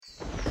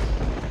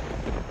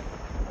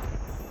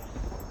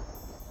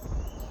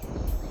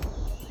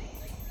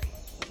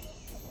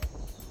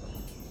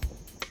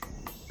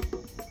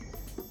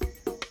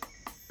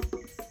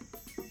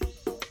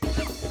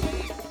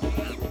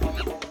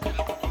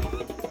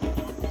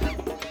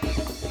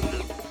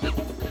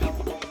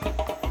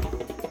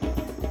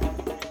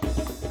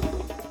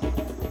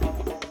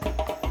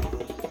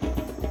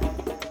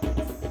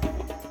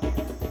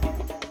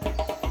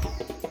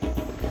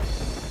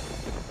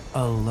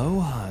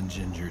Aloha,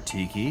 Ginger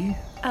Tiki.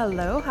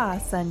 Aloha,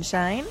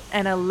 sunshine,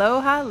 and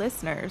aloha,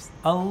 listeners.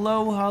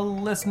 Aloha,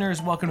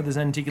 listeners. Welcome to the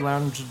Zen Tiki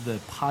Lounge, the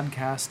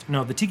podcast.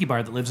 No, the tiki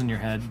bar that lives in your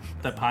head.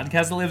 The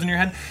podcast that lives in your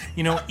head.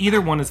 You know, either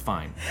one is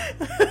fine.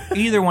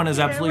 Either one is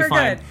absolutely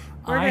fine.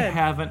 We're good.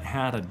 Haven't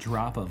had a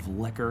drop of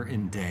liquor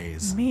in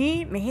days.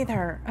 Me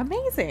neither.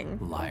 Amazing.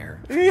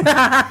 Liar.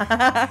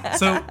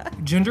 So,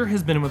 Ginger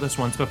has been with us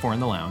once before in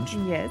the lounge.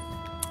 Yes.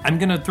 I'm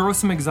going to throw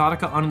some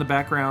exotica on in the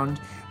background.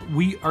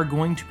 We are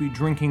going to be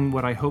drinking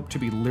what I hope to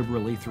be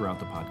liberally throughout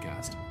the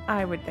podcast.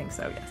 I would think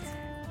so, yes.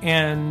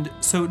 And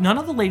so none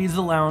of the ladies of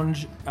the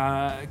lounge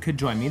could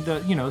join me.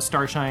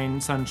 Starshine,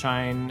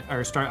 Sunshine,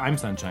 I'm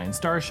Sunshine,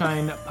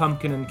 Starshine,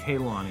 Pumpkin, and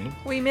Kaylani.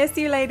 We miss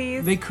you,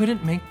 ladies. They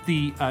couldn't make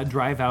the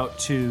drive out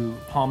to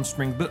Palm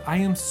Springs, but I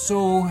am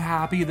so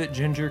happy that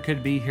Ginger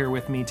could be here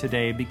with me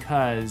today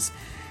because,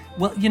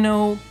 well, you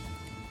know,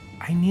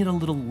 I need a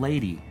little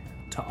lady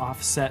to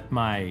offset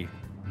my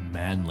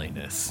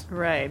manliness.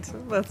 Right.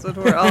 That's what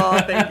we're all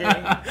thinking.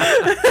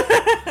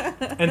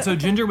 And so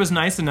Ginger was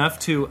nice enough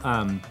to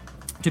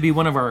be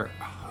one of our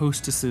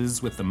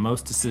hostesses with the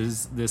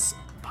mostesses this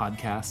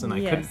podcast, and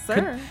I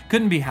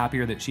couldn't be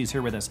happier that she's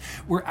here with us.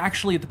 We're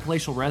actually at the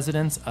palatial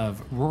residence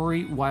of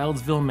Rory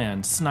Wildsville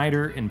Man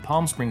Snyder in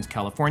Palm Springs,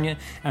 California,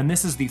 and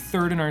this is the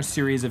third in our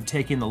series of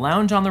taking the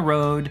lounge on the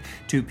road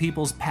to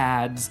people's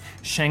pads,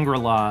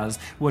 Shangri-Las,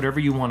 whatever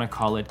you want to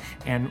call it.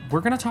 And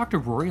we're going to talk to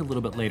Rory a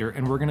little bit later,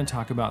 and we're going to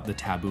talk about the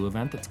Taboo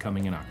event that's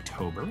coming in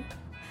October.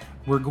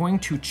 We're going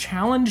to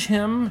challenge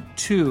him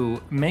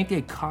to make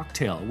a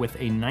cocktail with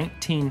a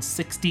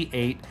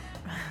 1968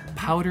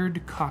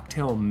 powdered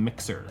cocktail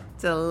mixer.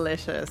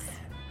 Delicious.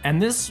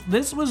 And this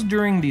was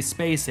during the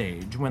space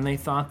age when they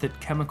thought that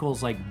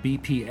chemicals like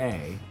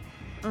BPA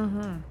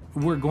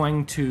were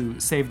going to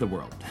save the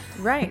world.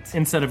 Right.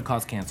 Instead of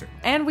cause cancer.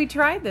 And we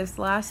tried this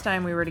last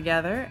time we were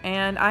together,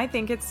 and I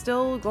think it's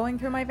still going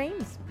through my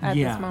veins at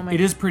this moment.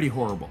 It is pretty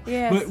horrible.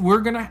 Yes. But we're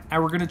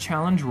gonna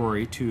challenge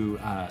Rory to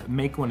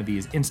make one of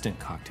these instant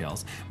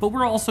cocktails. But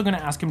we're also gonna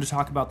ask him to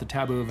talk about the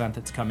Taboo event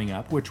that's coming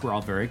up, which we're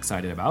all very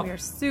excited about. We are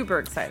super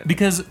excited.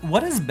 Because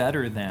what is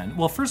better than,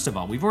 well, first of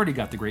all, we've already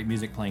got the great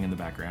music playing in the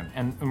background,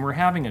 and we're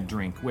having a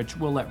drink, which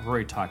we'll let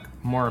Rory talk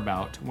more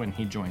about when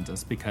he joins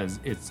us, because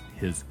it's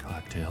his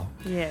cocktail.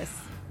 Yes.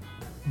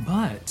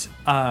 But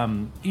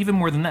even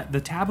more than that, the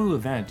Taboo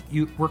event,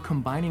 we're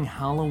combining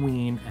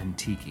Halloween and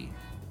Tiki,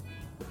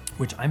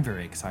 which I'm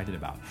very excited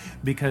about.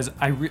 Because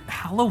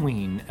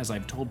Halloween, as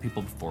I've told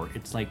people before,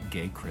 it's like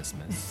gay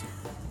Christmas.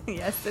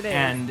 Yes, it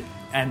is.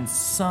 And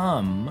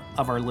some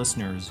of our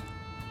listeners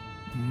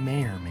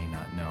may or may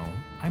not know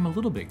I'm a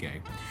little bit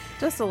gay.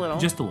 Just a little.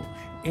 Just a little.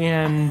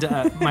 And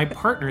my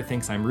partner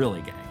thinks I'm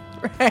really gay.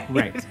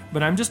 Right.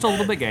 But I'm just a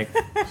little bit gay.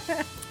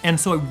 And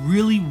so I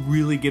really,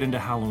 really get into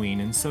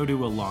Halloween, and so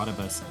do a lot of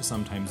us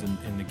sometimes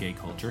in the gay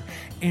culture.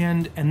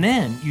 And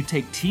then you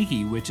take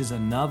Tiki, which is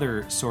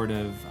another sort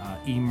of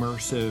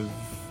immersive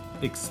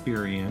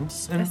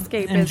experience. And,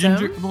 escapism. And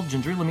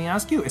Ginger, let me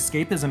ask you,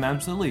 escapism,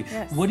 absolutely.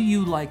 Yes. What do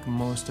you like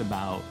most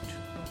about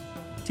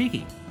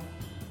Tiki?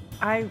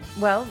 The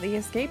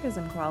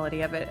escapism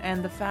quality of it,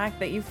 and the fact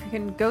that you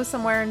can go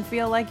somewhere and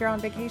feel like you're on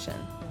vacation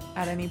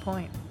at any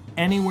point.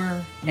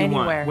 Anywhere you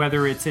want,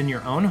 whether it's in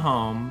your own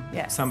home,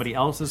 yes, somebody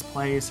else's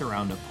place,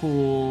 around a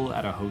pool,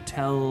 at a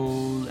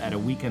hotel, at a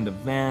weekend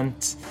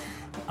event,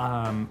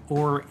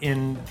 or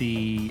in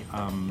the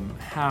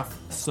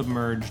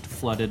half-submerged,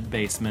 flooded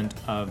basement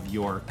of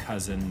your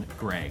cousin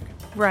Greg.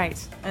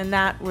 Right, and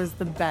that was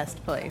the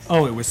best place.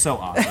 Oh, it was so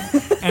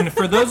awesome. And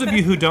for those of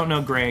you who don't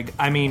know Greg,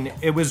 I mean,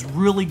 it was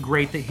really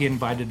great that he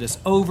invited us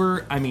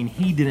over. I mean,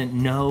 he didn't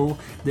know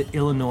that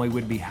Illinois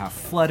would be half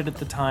flooded at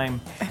the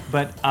time,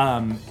 but,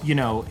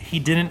 he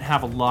didn't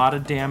have a lot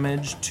of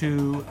damage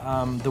to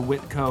the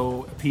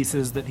Whitco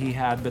pieces that he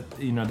had, but,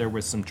 there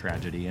was some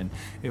tragedy, and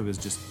it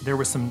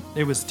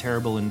was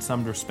terrible in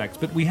some respects.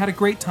 But we had a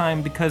great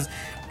time because,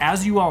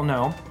 as you all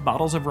know,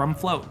 bottles of rum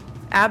float.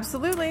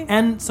 Absolutely.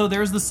 And so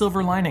there's the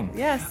silver lining.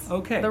 Yes.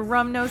 Okay. The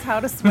rum knows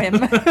how to swim.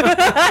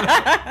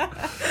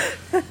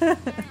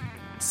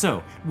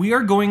 So we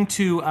are going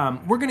to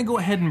go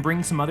ahead and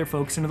bring some other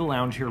folks into the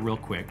lounge here real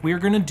quick. We are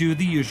going to do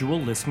the usual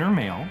listener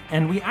mail,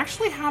 and we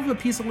actually have a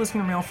piece of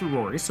listener mail for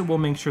Rory, so we'll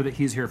make sure that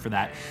he's here for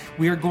that.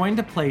 We are going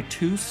to play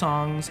 2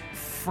 songs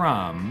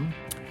from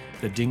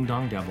the Ding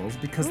Dong Devils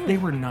because they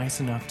were nice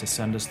enough to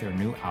send us their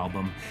new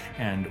album,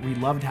 and we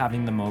loved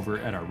having them over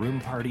at our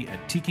room party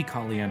at Tiki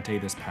Caliente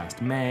this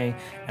past May,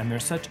 and they're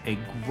such a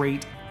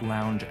great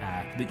lounge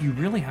act that you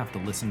really have to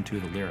listen to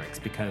the lyrics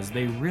because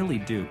they really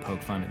do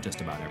poke fun at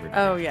just about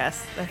everybody. Oh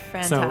yes, they're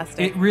fantastic.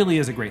 So it really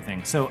is a great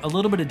thing. So a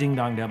little bit of Ding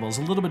Dong Devils,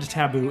 a little bit of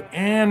Taboo,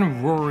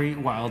 and Rory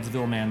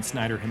Wildsville Man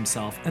Snyder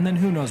himself, and then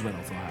who knows what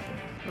else will happen.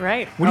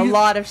 Right. A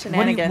lot of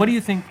shenanigans. What do you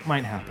think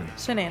might happen?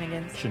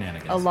 Shenanigans.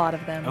 Shenanigans. A lot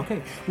of them.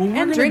 Okay. Well,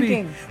 and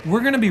drinking.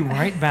 We're going to be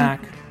right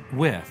back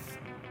with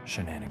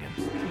shenanigans.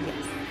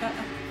 Yes.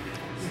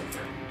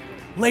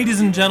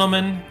 Ladies and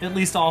gentlemen, at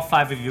least all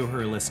 5 of you who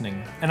are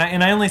listening, and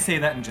I only say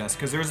that in jest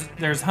because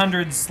there's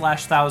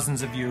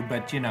hundreds/thousands of you,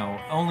 but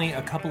only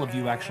a couple of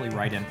you actually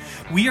write in.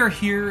 We are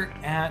here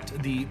at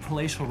the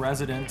palatial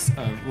residence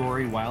of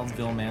Rory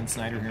Wildsville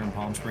Mann-Snyder here in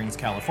Palm Springs,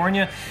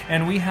 California,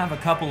 and we have a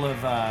couple of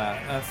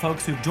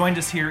folks who've joined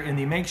us here in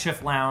the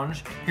makeshift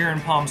lounge here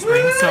in Palm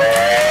Springs. So.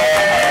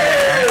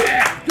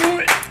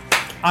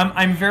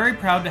 I'm very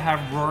proud to have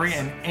Rory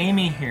and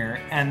Amy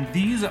here, and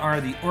these are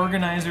the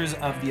organizers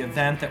of the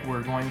event that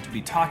we're going to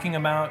be talking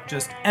about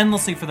just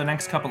endlessly for the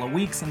next couple of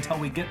weeks until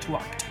we get to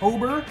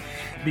October,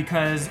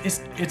 because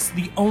it's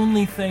the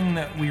only thing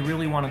that we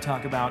really want to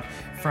talk about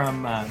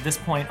from this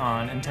point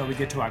on until we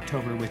get to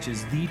October, which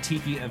is the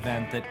Tiki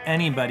event that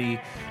anybody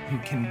who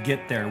can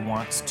get there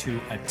wants to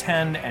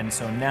attend. And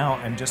so now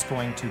I'm just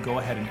going to go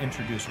ahead and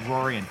introduce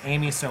Rory and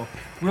Amy. So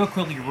real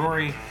quickly,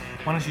 Rory,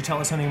 why don't you tell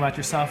us something about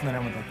yourself, and then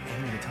I'm going to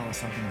Amy to tell us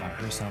something about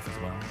herself as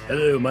well.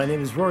 Hello, my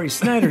name is Rory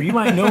Snyder. You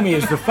might know me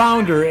as the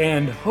founder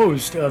and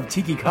host of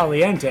Tiki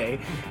Caliente,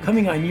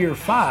 coming on year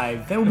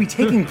 5. That will be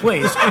taking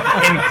place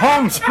in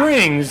Palm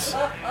Springs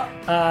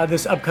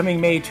this upcoming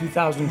May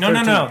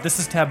 2013. No. This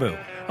is taboo.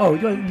 Oh,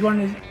 you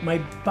wanted my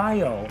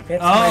bio?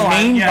 That's my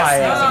main bio.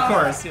 Yes, of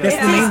course. Yes. That's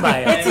the main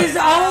bio. It's his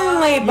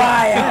only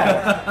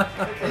bio.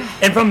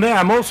 And from there,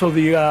 I'm also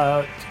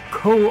the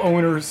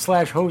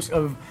co-owner/host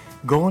of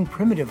Going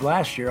Primitive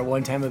last year, a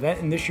one-time event,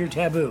 and this year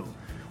Taboo,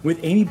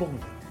 with Amy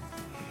Bolden.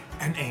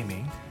 And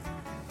Amy,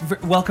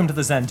 welcome to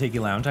the Zen Tiki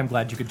Lounge. I'm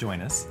glad you could join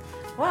us.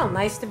 Well,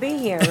 nice to be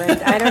here.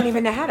 And I don't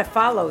even know how to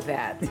follow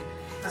that.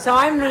 So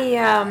I'm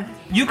the...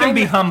 you can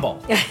be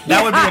humble.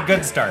 That would be a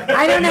good start.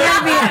 I don't know how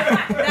to be...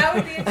 That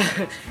would be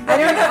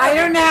I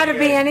don't know how to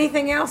be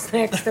anything else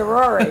next to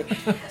Rory.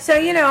 So,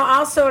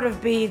 I'll sort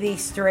of be the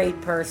straight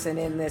person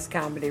in this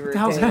comedy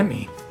routine. What the hell's that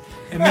mean?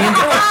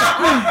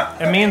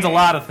 It means a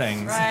lot of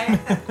things. right.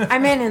 I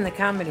meant in the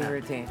comedy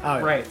routine. Oh,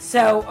 Right.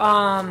 So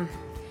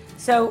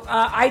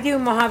I do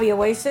Mojave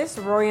Oasis.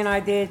 Rory and I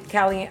did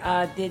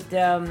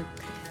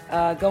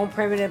Going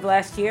Primitive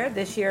last year.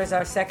 This year is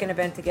our second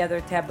event together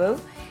at Taboo.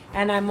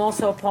 And I'm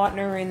also a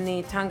partner in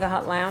the Tonga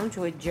Hut Lounge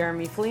with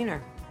Jeremy Fleener.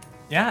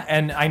 Yeah,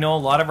 and I know a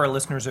lot of our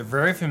listeners are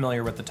very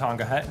familiar with the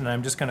Tonga Hut, and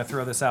I'm just going to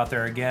throw this out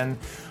there again.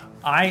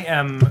 I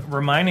am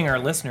reminding our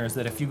listeners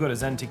that if you go to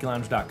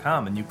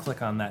ZenTikiLounge.com and you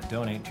click on that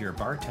donate to your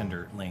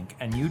bartender link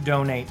and you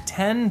donate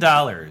 $10,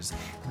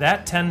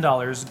 that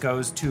 $10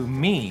 goes to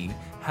me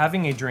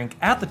having a drink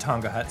at the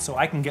Tonga Hut so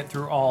I can get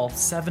through all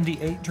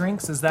 78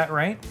 drinks. Is that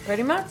right?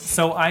 Pretty much.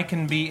 So I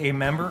can be a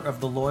member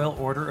of the Loyal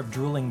Order of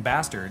Drooling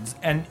Bastards.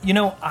 And,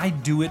 I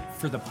do it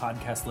for the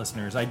podcast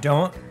listeners. I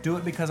don't do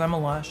it because I'm a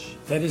lush.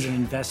 That is an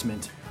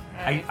investment.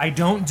 I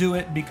don't do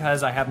it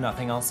because I have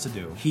nothing else to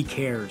do. He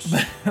cares.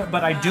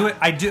 But I do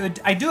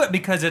it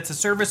because it's a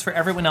service for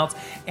everyone else,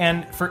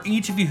 and for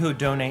each of you who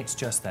donates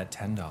just that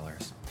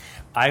 $10,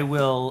 I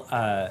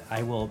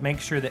will make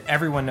sure that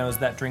everyone knows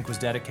that drink was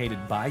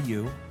dedicated by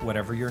you,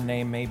 whatever your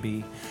name may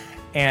be.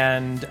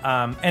 And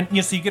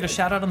so you get a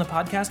shout out on the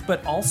podcast,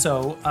 but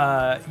also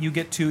you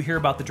get to hear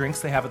about the drinks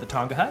they have at the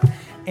Tonga Hut,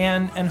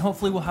 and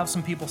hopefully we'll have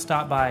some people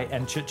stop by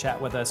and chit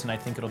chat with us, and I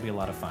think it'll be a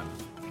lot of fun.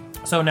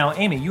 So now,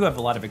 Amy, you have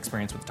a lot of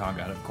experience with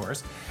Tonga Hut, of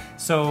course.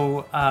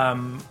 So,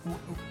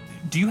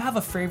 do you have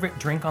a favorite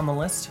drink on the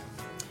list?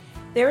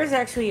 There is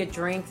actually a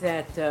drink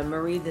that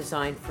Marie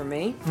designed for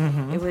me.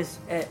 Mm-hmm.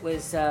 It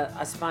was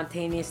a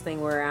spontaneous thing.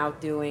 We were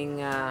out doing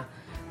an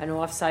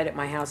offsite at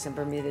my house in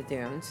Bermuda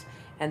Dunes,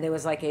 and there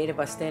was like 8 of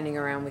us standing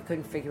around. We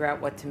couldn't figure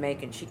out what to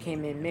make, and she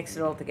came in, mixed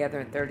it all together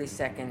in 30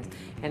 seconds,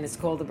 and it's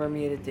called the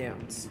Bermuda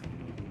Dunes.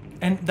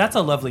 And that's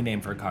a lovely name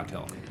for a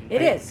cocktail.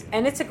 It is,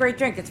 and it's a great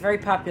drink. It's very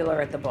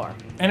popular at the bar.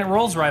 And it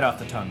rolls right off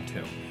the tongue,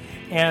 too.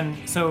 And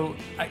so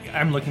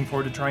I'm looking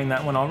forward to trying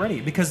that one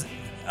already, because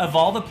of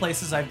all the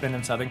places I've been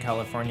in Southern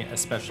California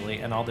especially,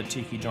 and all the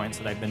tiki joints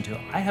that I've been to,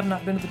 I have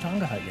not been to the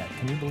Tonga Hut yet.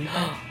 Can you believe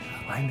that?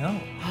 I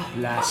know.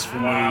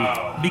 Blasphemy.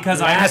 Wow.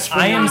 Because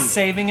I am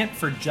saving it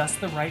for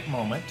just the right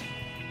moment,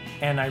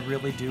 and I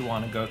really do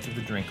want to go through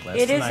the drink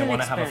list, and I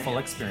want to have a full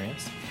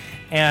experience.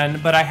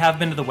 But I have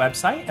been to the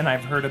website, and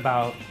I've heard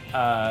about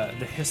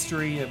the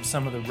history of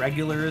some of the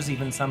regulars,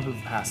 even some who've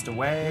passed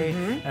away,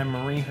 and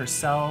Marie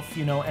herself,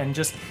 and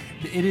just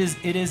it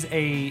is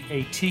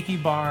a tiki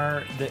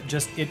bar that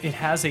just it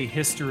has a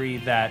history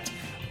that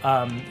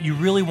you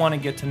really want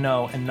to get to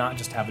know and not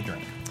just have a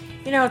drink.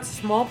 It's a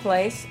small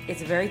place.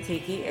 It's very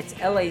tiki. It's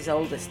LA's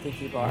oldest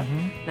tiki bar,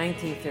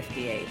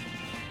 1958.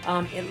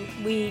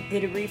 We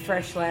did a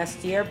refresh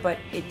last year, but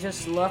it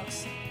just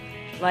looks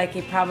like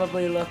it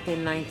probably looked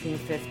in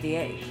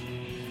 1958.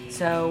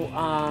 So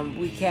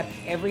we kept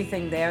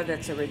everything there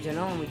that's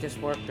original, and we just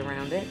worked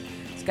around it.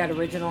 It's got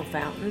original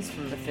fountains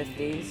from the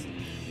 50s.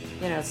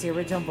 It's the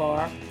original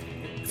bar.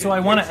 So I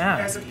want to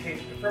ask,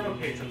 from a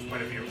patron's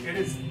point of view, it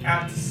is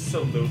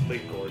absolutely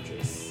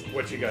gorgeous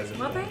what you guys have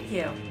done. Well, thank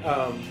you.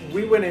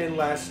 We went in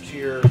last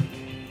year,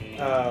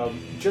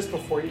 just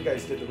before you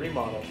guys did the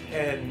remodel,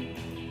 and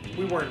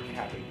we weren't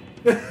happy.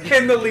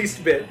 in the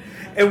least bit.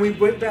 And we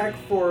went back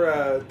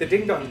for the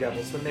Ding Dong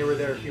Devils when they were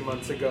there a few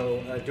months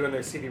ago doing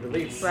their CD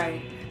release.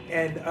 Right.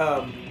 And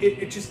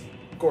it just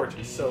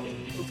gorgeous. So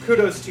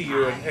kudos to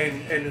you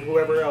and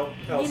whoever else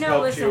helped you.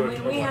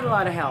 Listen, we had a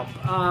lot of help.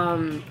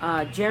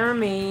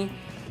 Jeremy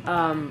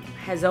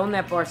has owned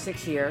that bar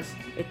 6 years.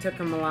 It took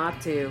him a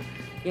lot to,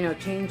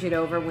 change it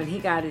over. When he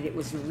got it, it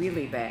was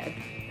really bad.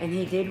 And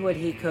he did what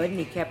he could, and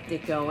he kept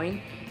it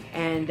going.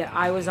 And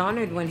I was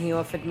honored when he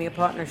offered me a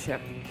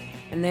partnership.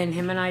 And then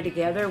him and I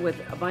together with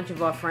a bunch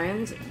of our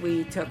friends,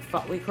 we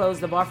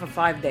closed the bar for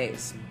 5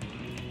 days.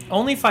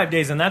 Only 5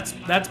 days, and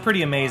that's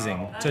pretty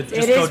amazing to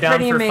just go down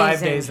for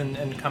 5 days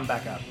and come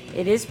back up.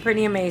 It is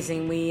pretty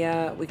amazing.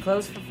 We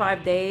closed for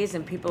 5 days,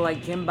 and people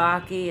like Jim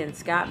Bakke and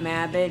Scott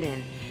Mabbitt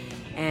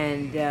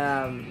and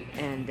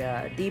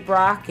Dee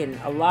Brock and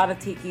a lot of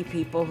tiki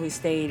people who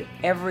stayed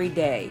every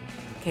day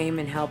came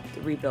and helped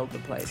rebuild the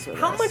place with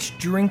us. How much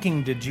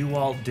drinking did you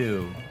all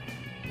do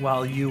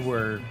while you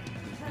were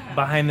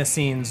behind the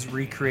scenes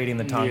recreating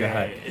the Tonga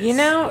Hut?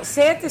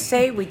 Sad to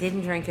say, we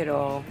didn't drink at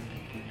all.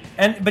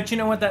 But you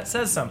know what? That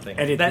says something.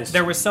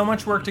 There was so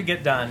much work to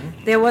get done.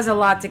 There was a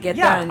lot to get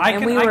done,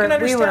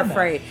 we were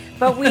afraid.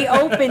 But we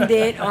opened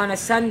it on a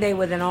Sunday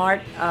with an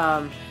art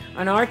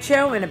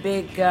show and a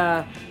big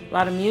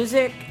lot of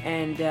music,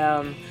 and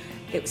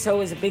it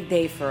was a big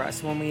day for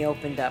us when we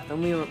opened up,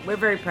 and we're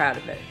very proud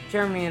of it.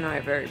 Jeremy and I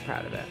are very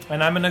proud of it.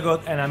 And I'm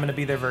gonna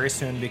be there very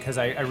soon because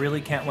I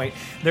really can't wait.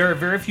 There are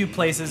very few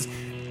places.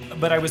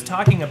 But I was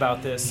talking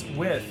about this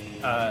with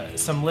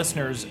some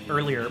listeners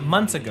earlier,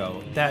 months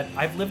ago, that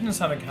I've lived in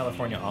Southern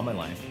California all my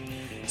life.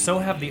 So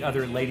have the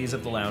other ladies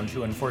of the lounge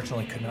who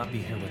unfortunately could not be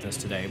here with us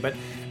today. But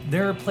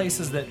there are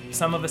places that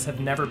some of us have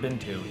never been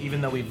to,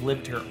 even though we've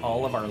lived here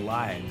all of our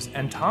lives.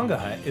 And Tonga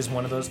Hut is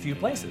one of those few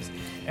places.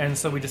 And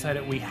so we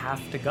decided we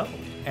have to go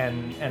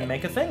and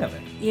make a thing of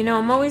it.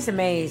 I'm always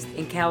amazed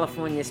in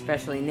California,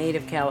 especially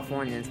native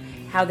Californians,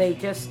 how they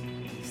just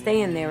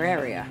stay in their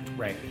area.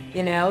 Right.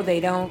 They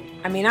don't.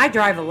 I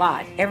drive a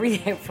lot every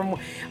day.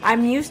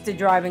 I'm used to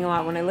driving a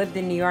lot. When I lived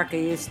in New York, I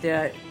used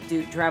to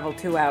travel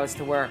 2 hours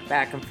to work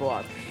back and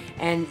forth,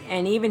 and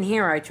even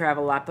here I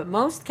travel a lot. But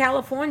most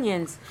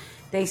Californians,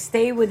 they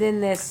stay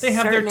within this. They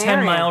have their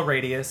 10-mile area.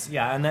 radius,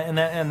 yeah,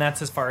 and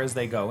that's as far as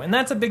they go, and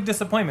that's a big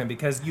disappointment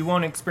because you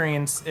won't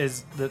experience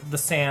the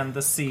sand,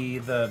 the sea,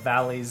 the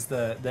valleys,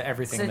 the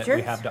everything that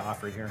we have to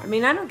offer here. I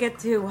don't get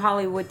to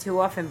Hollywood too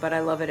often, but I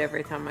love it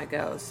every time I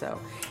go. So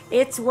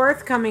it's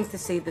worth coming to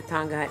see the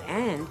Tonga Hut,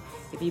 and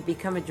if you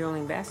become a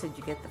drooling bastard,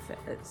 you get the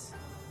fez.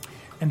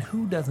 And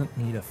who doesn't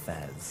need a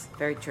fez?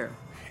 Very true.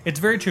 It's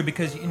very true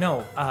because you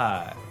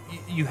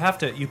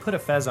put a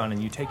fez on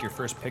and you take your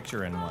first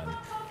picture in one.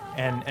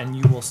 And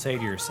you will say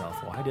to yourself,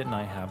 why didn't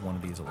I have one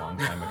of these a long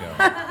time ago?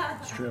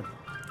 It's true.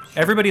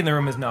 Everybody in the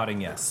room is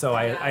nodding yes, so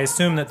I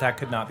assume that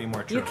could not be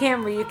more true. You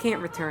can't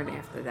return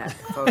after that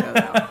photo,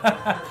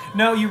 though.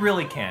 No, you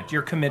really can't.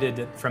 You're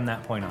committed from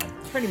that point on.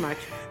 Pretty much.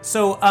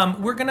 So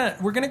we're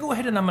gonna go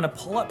ahead and I'm gonna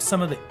pull up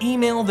some of the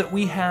email that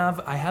we have.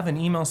 I have an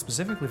email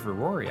specifically for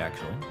Rory,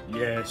 actually.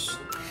 Yes.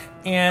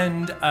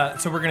 And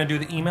so we're going to do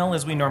the email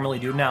as we normally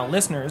do. Now,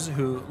 listeners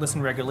who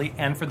listen regularly,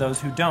 and for those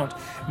who don't,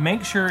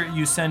 make sure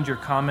you send your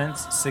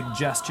comments,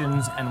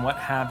 suggestions, and what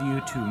have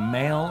you to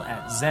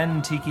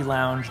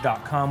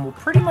mail@zentikilounge.com. We'll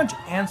pretty much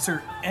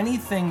answer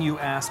anything you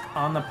ask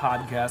on the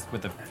podcast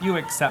with a few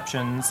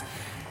exceptions.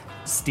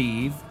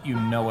 Steve, you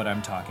know what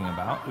I'm talking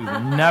about. We will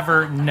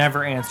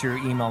never answer your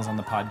emails on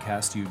the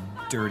podcast, you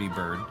dirty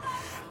bird.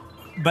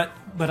 But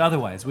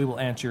otherwise, we will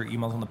answer your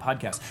emails on the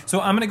podcast.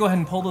 So I'm going to go ahead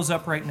and pull those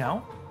up right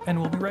now. And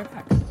we'll be right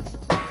back.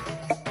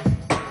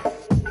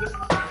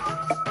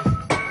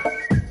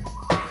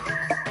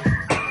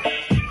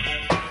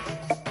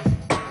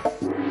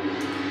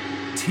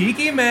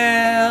 Tiki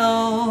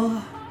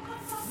Mail!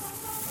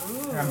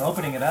 Ooh. I'm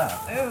opening it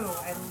up. Ooh,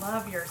 I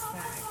love your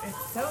sack.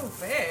 It's so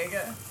big.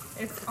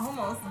 It's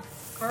almost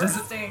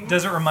bursting.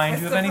 Does it remind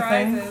you of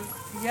anything?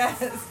 Yes.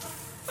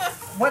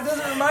 What does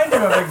it remind you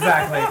of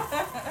exactly?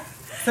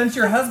 Since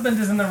your husband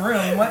is in the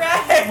room,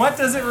 what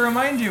does it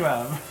remind you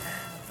of?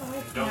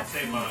 Don't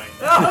say mine.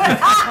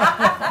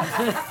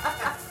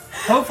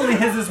 Hopefully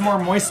his is more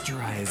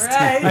moisturized.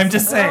 Right. I'm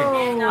just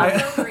saying.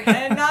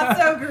 And not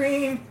so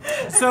green.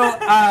 So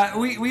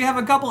we have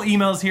a couple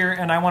emails here,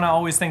 and I want to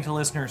always thank the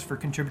listeners for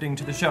contributing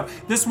to the show.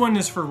 This one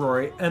is for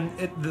Rory, and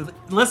the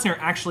listener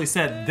actually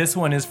said this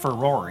one is for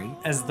Rory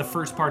as the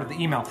first part of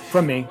the email.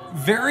 From me.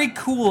 Very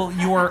cool.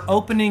 You are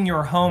opening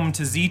your home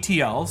to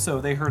ZTL, so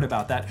they heard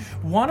about that.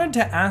 Wanted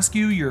to ask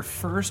you your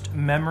first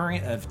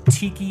memory of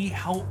Tiki.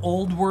 How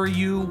old were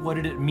you? What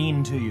did it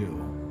mean to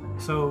you?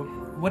 So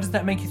what does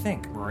that make you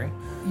think, Rory?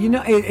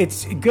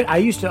 It's good. I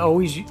used to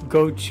always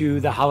go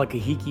to the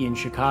Halakahiki in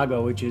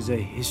Chicago, which is a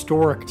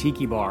historic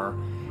tiki bar.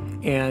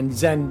 And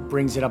Zen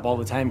brings it up all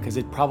the time because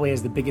it probably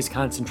has the biggest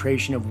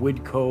concentration of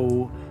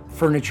Woodco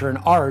furniture and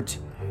art.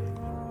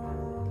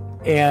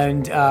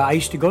 And I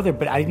used to go there,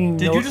 but I didn't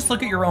know. Did you just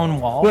look at your own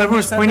wall? Well,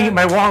 everyone's pointing at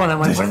my wall, and I'm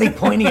like, what are they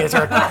pointing at?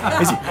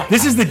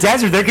 This is the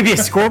desert. There could be a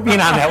scorpion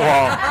on that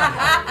wall.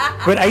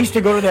 But I used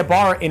to go to that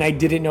bar, and I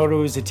didn't know it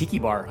was a tiki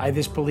bar. I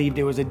just believed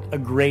it was a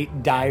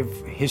great dive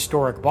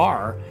historic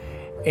bar.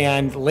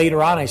 And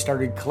later on, I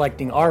started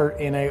collecting art,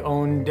 and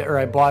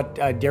I bought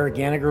Derek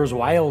Ganager's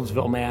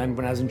Wildsville Man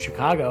when I was in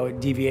Chicago at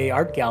DVA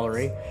Art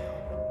Gallery,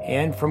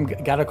 and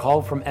got a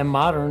call from M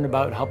Modern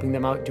about helping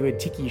them out do a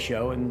tiki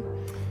show, and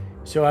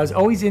so I was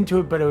always into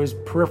it, but it was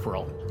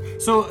peripheral.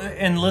 So,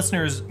 and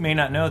listeners may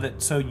not know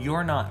that. So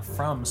you're not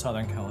from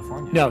Southern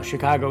California? No,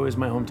 Chicago is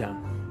my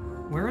hometown.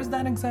 Where is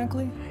that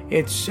exactly?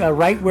 It's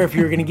right where if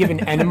you were going to give an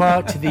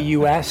enema to the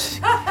U.S.,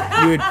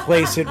 you would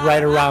place it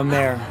right around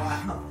there.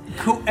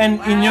 Cool. And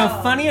you know,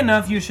 funny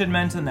enough, you should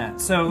mention that.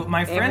 So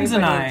my friends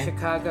and I, in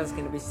Chicago's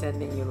going to be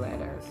sending you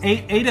letters.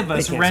 Eight of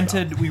us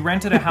rented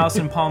a house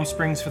in Palm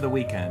Springs for the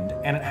weekend,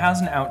 and it has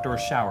an outdoor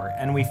shower.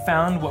 And we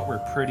found what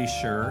we're pretty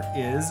sure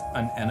is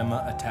an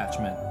enema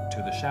attachment to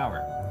the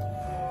shower.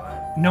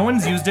 No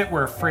one's used it.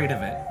 We're afraid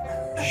of it.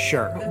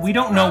 Sure. We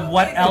don't know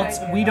what else.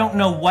 We don't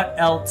know what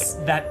else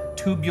that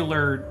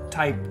tubular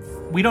type.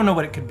 We don't know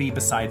what it could be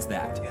besides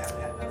that.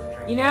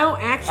 You know,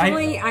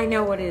 actually, I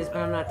know what it is, but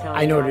I'm not telling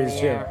you. I know what it is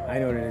too. I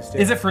know what it is too.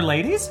 Is it for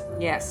ladies?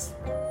 Yes.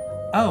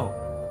 Oh.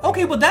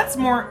 Okay, well that's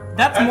more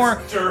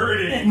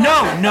dirty. No,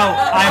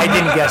 I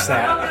didn't guess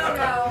that.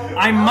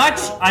 I'm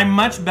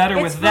much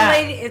better with that.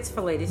 It's for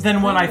ladies.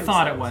 Than what I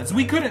thought it was.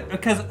 We couldn't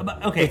because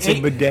okay. It's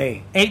a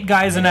bidet. 8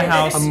 guys in a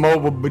house. A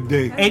mobile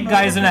bidet. 8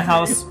 guys in a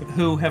house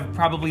who have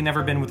probably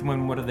never been with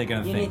women. What are they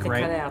going to You think, need to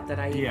right? cut out that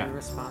I even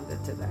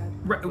responded to that.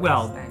 Right,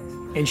 well, Thanks.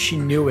 And she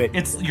knew it.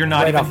 you're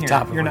not right even off here. the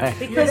top of You're her not.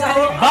 head.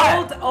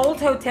 Because old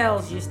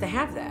hotels used to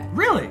have that.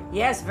 Really?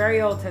 Yes,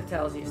 very old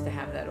hotels used to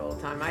have that all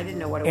the time. I didn't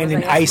know what it And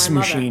was. an I asked ice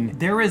my mother. machine.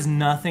 There is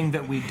nothing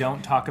that we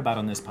don't talk about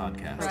on this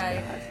podcast.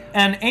 Right.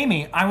 And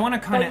Amy, I want to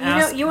kind But of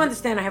ask. you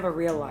understand I have a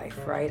real life,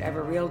 right? I have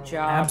a real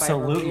job. I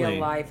Absolutely. have a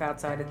real life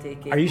outside of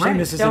Tiki. Are you saying Right.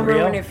 this isn't Don't real?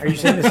 ruin it for Are you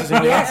saying this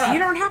isn't real? Yes, you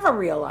don't have a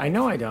real life. I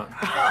know I don't.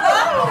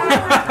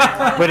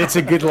 But it's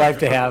a good life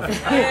to have.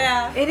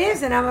 Yeah. It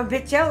is, and I'm a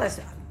bit jealous.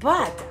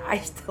 But I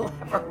still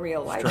have a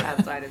real life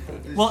outside of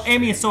Tiki. Well,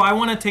 Amy, so I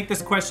want to take this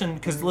question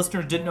because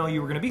listeners didn't know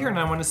you were going to be here, and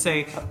I want to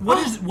say,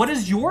 what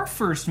is your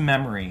first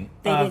memory?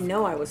 They didn't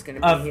know I was going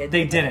to be here.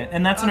 They didn't,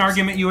 and that's an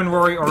argument you and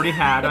Rory already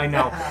had. I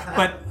know,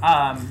 but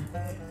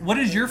what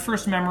is your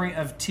first memory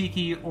of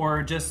Tiki,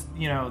 or just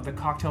the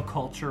cocktail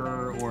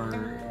culture,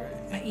 or?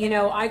 You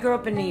know, I grew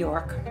up in New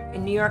York,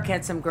 and New York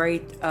had some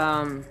great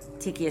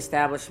Tiki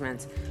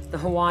establishments. The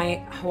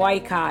Hawaii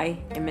Kai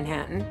in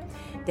Manhattan,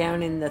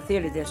 down in the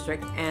Theater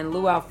District, and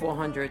Luau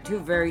 400, 2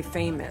 very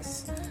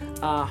famous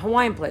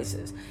Hawaiian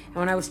places. And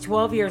when I was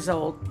 12 years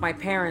old, my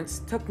parents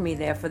took me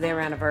there for their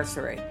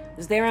anniversary. It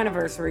was their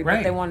anniversary, Right.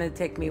 but they wanted to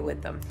take me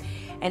with them.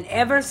 And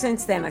ever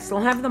since then, I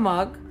still have the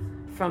mug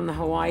from the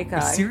Hawaii Kai.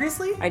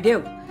 Seriously? I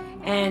do.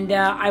 And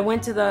I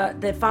went to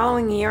the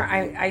following year,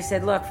 I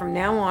said, look, from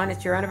now on,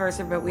 it's your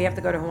anniversary, but we have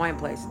to go to Hawaiian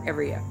Place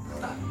every year.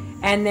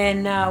 And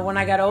then when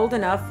I got old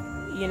enough,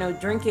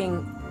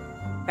 drinking,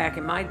 back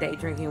in my day,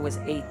 drinking was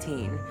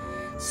 18.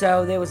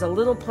 So there was a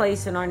little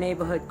place in our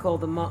neighborhood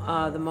called the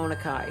Mauna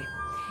Kai.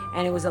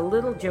 And it was a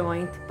little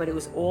joint, but it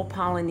was all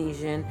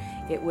Polynesian.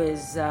 It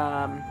was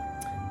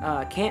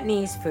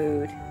Cantonese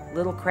food,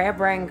 little crab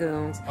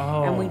rangoons.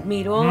 Oh. And we'd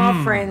meet all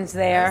our friends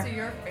there. Those are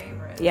your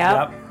favorites.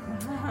 Yep.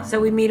 So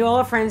we'd meet all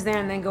our friends there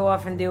and then go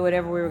off and do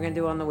whatever we were going to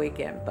do on the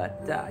weekend.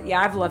 But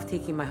I've loved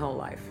Tiki my whole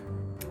life.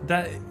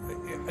 That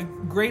a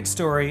great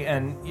story,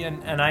 and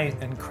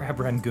crab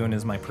rangoon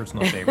is my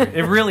personal favorite.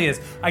 It really is.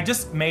 I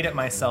just made it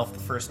myself the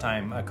first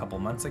time a couple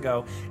months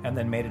ago, and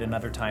then made it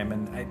another time,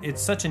 and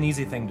it's such an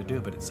ezy thing to do,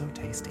 but it's so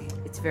tasty.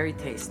 It's very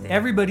tasty.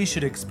 Everybody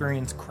should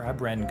experience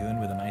crab rangoon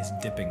with a nice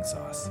dipping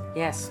sauce,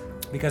 Yes.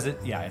 because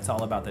it's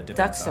all about the dipping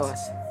Duck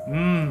sauce.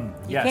 You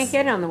You can't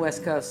get it on the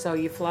West Coast, so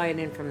you fly it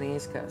in from the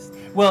East Coast.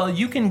 Well,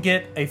 you can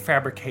get a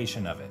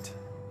fabrication of it.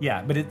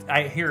 Yeah, but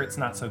I hear it's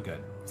not so good.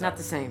 It's not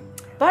the same.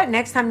 But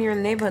next time you're in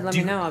the neighborhood, let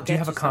me know. I'll get Do you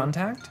have a some.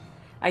 contact?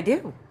 I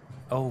do.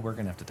 Oh, we're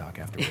gonna have to talk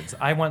afterwards.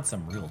 I want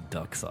some real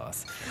duck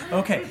sauce.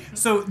 Okay,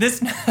 so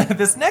this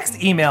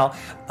next email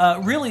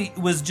really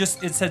was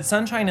it said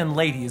sunshine and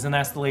ladies, and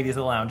that's the ladies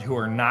of the lounge who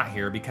are not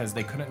here because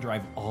they couldn't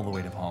drive all the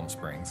way to Palm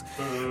Springs.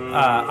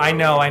 I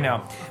know.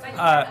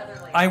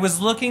 I was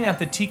looking at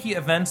the Tiki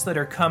events that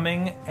are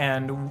coming,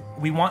 and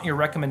we want your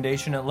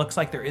recommendation. It looks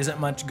like there isn't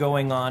much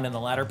going on in the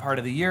latter part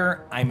of the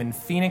year. I'm in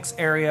Phoenix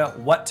area.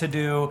 What to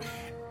do?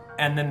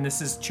 And then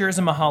this is cheers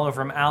and mahalo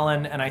from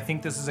Alan, and I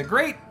think this is a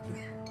great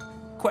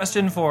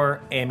question for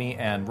Amy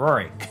and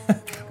Rory.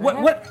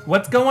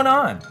 What's going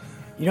on?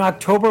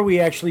 October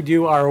we actually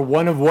do our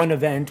one of one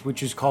event,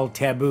 which is called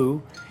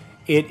Taboo.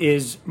 It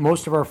is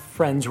most of our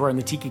friends who are in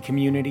the Tiki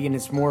community, and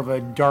it's more of a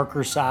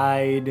darker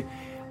side,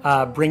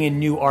 bring in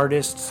new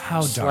artists, How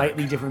dark?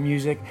 slightly different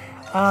music.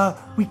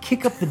 We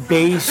kick up the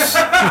bass.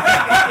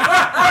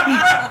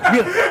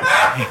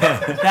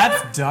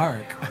 That's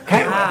dark.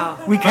 Wow.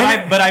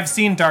 But I've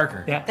seen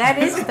darker. Yeah. That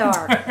is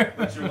dark.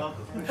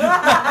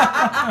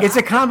 It's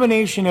a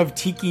combination of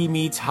Tiki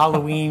meets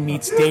Halloween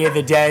meets Day of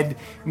the Dead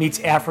meets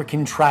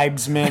African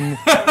tribesmen.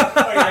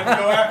 tried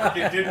to go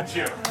African, didn't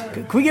you?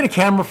 Can we get a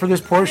camera for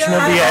this portion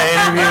of the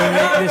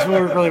interview? This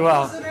will work really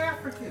well.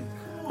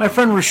 My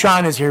friend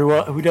Rashawn is here,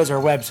 who does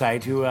our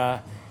website.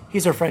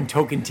 He's our friend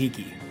Token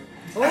Tiki.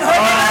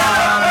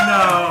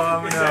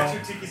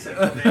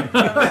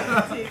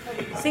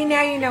 See,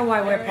 now you know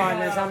why we're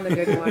partners. I'm the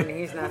good one.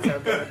 He's not so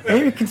good.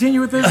 Maybe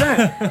continue with the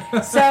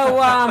event.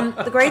 So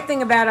the great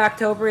thing about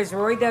October is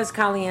Rory does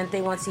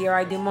Caliente once a year.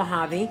 I do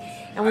Mojave.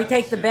 And we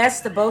take the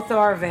best of both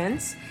our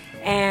events,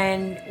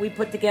 and we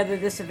put together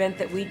this event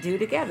that we do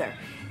together.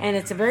 And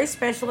it's a very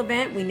special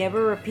event. We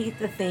never repeat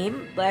the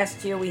theme.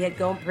 Last year we had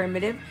Going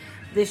Primitive.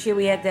 This year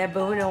we had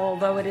Taboo, and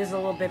although it is a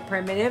little bit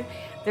primitive,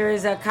 there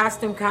is a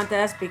costume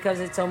contest because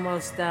it's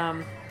almost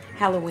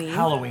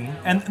Halloween.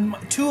 And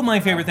two of my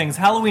favorite things,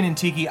 Halloween and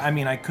Tiki, I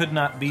mean, I could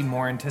not be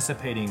more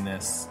anticipating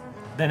this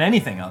than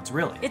anything else,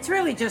 really. It's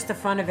really just a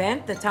fun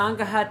event. The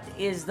Tonga Hut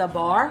is the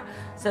bar.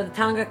 So the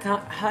Tonga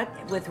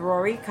Hut with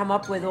Rory come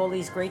up with all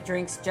these great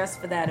drinks just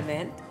for that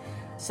event.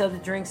 So the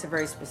drinks are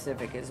very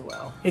specific as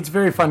well. It's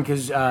very fun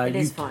because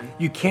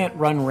you can't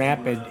run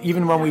rampant.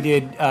 Even when we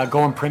did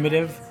Going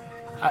Primitive,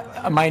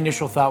 my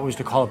initial thought was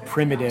to call it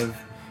Primitive.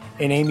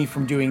 And Amy,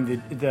 from doing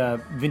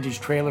the vintage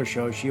trailer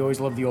show, she always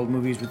loved the old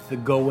movies with the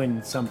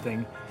Goin'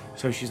 something.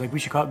 So she's like, we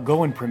should call it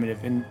Goin'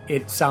 Primitive, and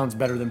it sounds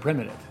better than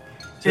Primitive.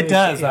 So it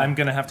does. Yeah. I'm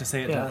going to have to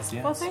say it does.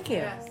 Yes. Well, thank you.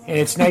 And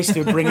it's nice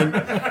to bring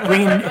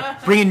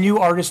in new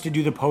artists to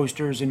do the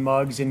posters and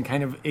mugs and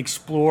kind of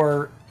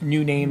explore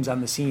new names on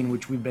the scene,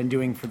 which we've been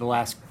doing for the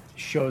last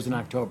shows in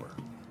October.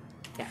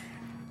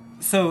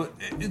 So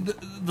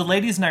the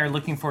ladies and I are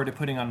looking forward to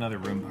putting on another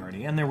room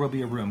party, and there will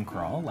be a room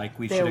crawl, like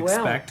we should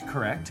expect,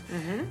 correct?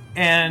 Mm-hmm.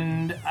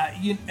 And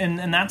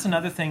and that's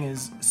another thing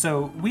is,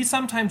 so we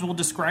sometimes will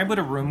describe what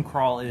a room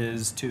crawl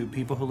is to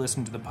people who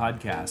listen to the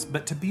podcast,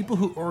 but to people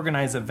who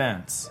organize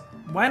events,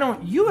 why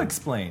don't you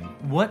explain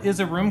what is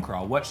a room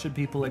crawl? What should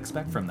people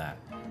expect from that?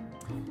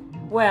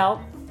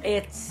 Well,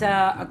 it's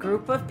a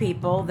group of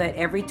people that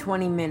every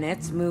 20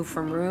 minutes move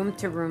from room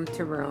to room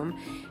to room,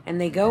 and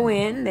they go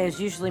in.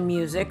 There's usually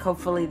music.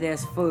 Hopefully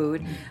there's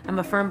food. I'm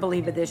a firm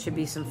believer there should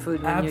be some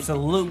food when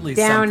Absolutely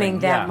you're downing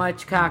that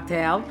much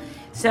cocktail.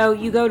 So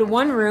you go to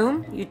one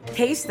room, you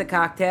taste the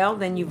cocktail,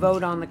 then you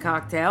vote on the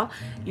cocktail.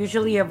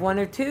 Usually you have one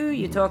or two,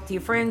 you talk to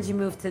your friends, you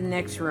move to the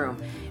next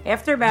room.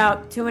 After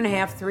about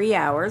 2.5, 3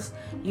 hours,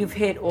 you've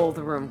hit all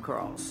the room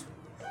crawls.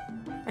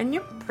 And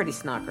you're pretty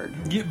snockered.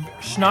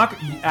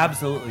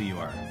 Absolutely you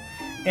are.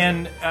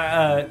 And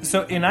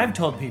and I've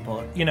told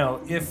people,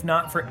 if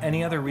not for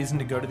any other reason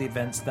to go to the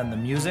events than the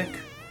music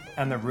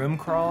and the room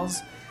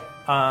crawls,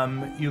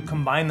 you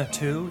combine the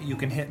two, you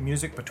can hit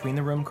music between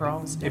the room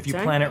crawls. If you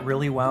plan it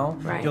really well,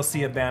 you'll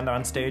see a band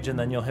on stage, and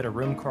then you'll hit a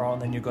room crawl,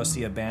 and then you go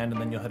see a band,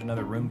 and then you'll hit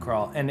another room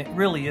crawl. And it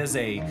really is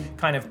a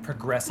kind of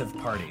progressive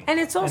party. And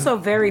it's also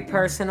very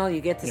personal.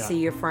 You get to see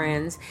your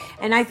friends.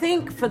 And I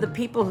think for the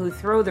people who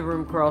throw the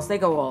room crawls, they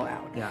go all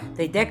out. Yeah.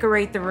 They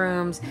decorate the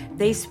rooms.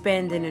 They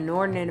spend an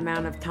inordinate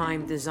amount of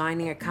time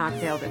designing a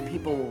cocktail that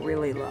people will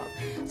really love.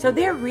 So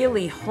they're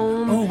really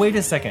home. Oh, wait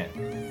a second.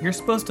 You're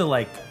supposed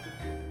to,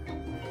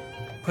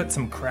 put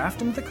some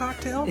craft into the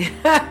cocktail?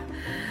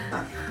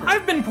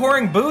 I've been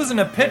pouring booze in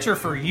a pitcher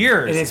for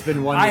years. And it's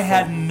been wonderful. I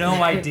had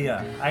no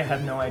idea.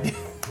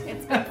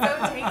 It's been so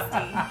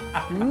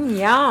tasty.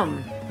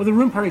 Yum. Well, the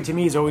room party to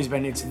me has always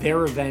been, it's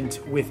their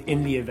event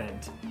within the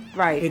event.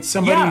 Right. It's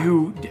somebody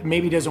who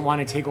maybe doesn't want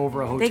to take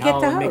over a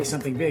hotel and make host.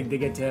 something big. They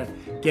get to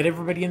get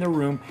everybody in the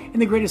room.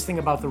 And the greatest thing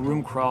about the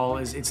room crawl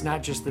is it's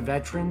not just the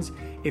veterans.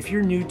 If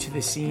you're new to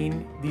the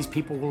scene, these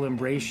people will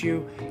embrace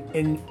you.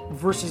 And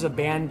versus a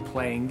band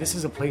playing, this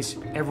is a place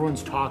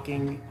everyone's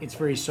talking. It's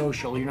very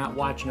social. You're not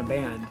watching a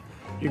band.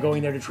 You're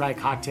going there to try a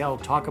cocktail,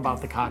 talk about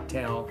the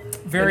cocktail,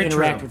 and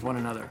interact with one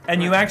another.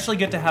 And you actually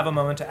get to have a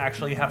moment to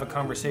actually have a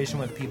conversation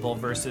with people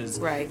versus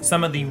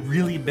some of the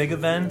really big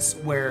events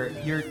where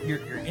you're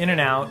in and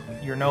out,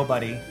 you're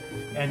nobody,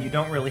 and you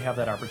don't really have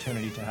that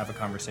opportunity to have a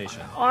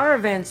conversation. Our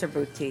events are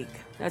boutique.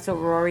 That's what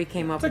Rory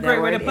came up with. It's a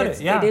great way to put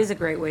it, It is a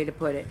great way to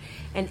put it.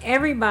 And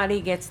everybody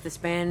gets to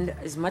spend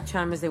as much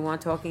time as they want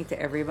talking to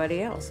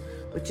everybody else,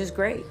 which is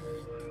great.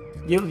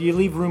 You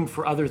leave room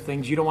for other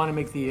things. You don't want to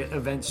make the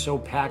event so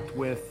packed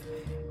with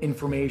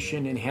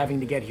information and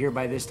having to get here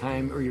by this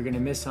time or you're going to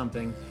miss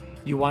something.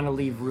 You want to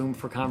leave room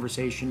for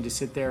conversation, to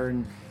sit there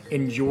and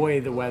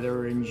enjoy the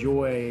weather,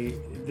 enjoy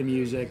the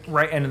music.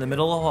 Right, and in the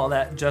middle of all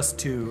that, just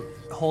to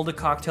hold a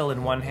cocktail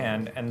in one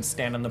hand and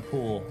stand in the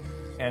pool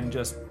and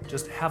just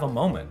have a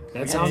moment.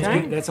 That sounds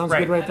good. That sounds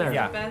good right there.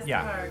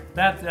 Yeah.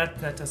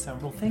 That does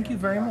sound. Well, thank you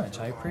very much.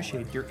 I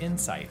appreciate your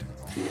insight.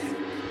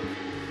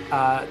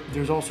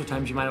 There's also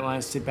times you might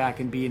want to sit back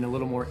and be in a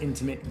little more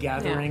intimate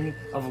gathering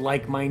of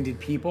like-minded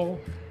people.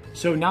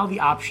 So now the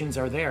options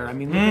are there. I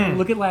mean,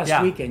 look at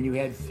last weekend. You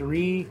had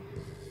 3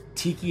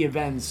 tiki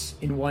events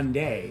in one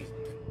day.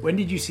 When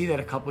did you see that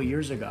a couple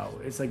years ago?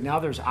 It's like now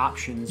there's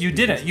options. You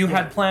didn't. You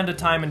had planned a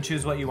time and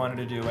choose what you wanted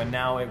to do, and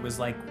now it was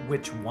like,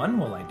 which one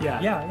will I do?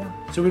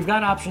 Yeah. So we've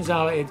got options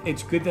now.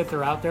 It's good that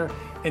they're out there,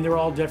 and they're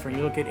all different.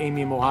 You look at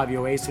Amy and Mojave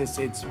Oasis,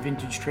 it's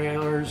vintage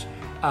trailers.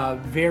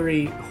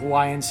 Very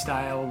Hawaiian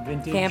style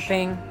vintage.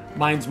 Camping.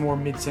 Mine's more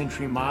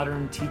mid-century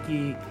modern.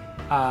 Tiki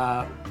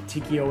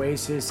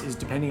Oasis is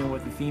depending on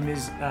what the theme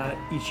is.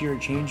 Each year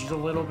it changes a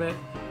little bit,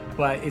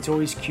 but it's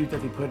always cute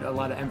that they put a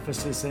lot of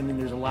emphasis in, and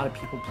there's a lot of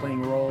people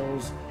playing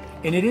roles.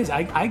 And it is.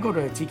 I go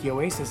to a Tiki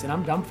Oasis and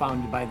I'm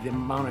dumbfounded by the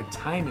amount of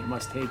time it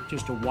must take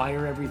just to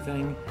wire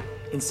everything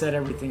and set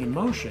everything in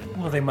motion.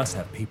 Well, they must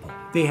have people.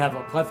 They have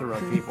a plethora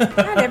of people.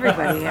 Not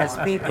everybody has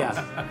people.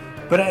 Yeah,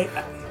 but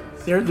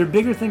they're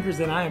bigger thinkers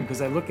than I am,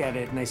 because I look at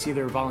it and I see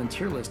their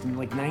volunteer list and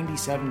like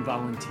 97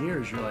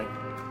 volunteers. You're like,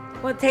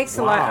 well, it takes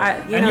wow. a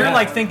lot. You're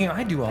like thinking,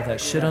 I do all that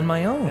shit on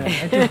my own.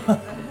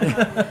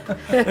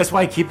 That's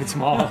why I keep it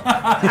small.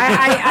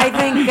 I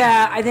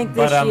think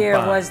this year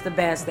was the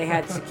best. They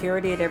had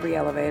security at every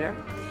elevator,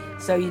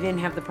 so you didn't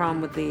have the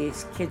problem with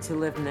these kids who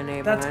live in the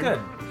neighborhood. That's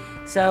good.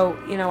 So,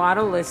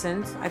 Otto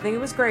listened. I think it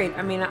was great.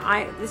 I mean,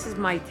 this is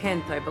my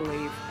 10th, I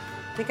believe.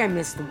 I think I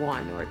missed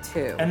 1 or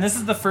 2. And this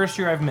is the first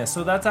year I've missed,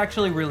 so that's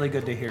actually really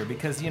good to hear,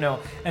 because,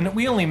 and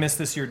we only missed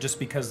this year just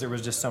because there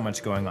was just so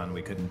much going on,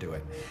 we couldn't do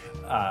it.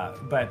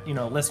 But,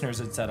 listeners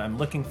had said, I'm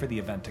looking for the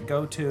event to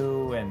go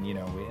to, and,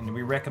 and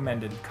we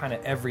recommended kind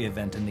of every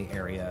event in the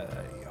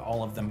area,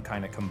 all of them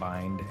kind of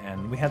combined.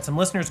 And we had some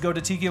listeners go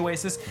to Tiki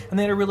Oasis, and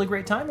they had a really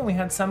great time, and we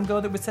had some go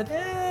that said,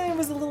 it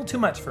was a little too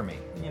much for me,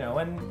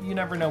 and you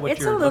never know what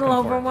you're looking for. It's a little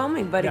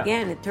overwhelming, but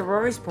again, to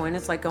Rory's point,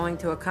 it's like going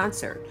to a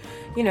concert.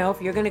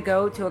 If you're going to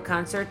go to a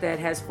concert that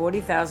has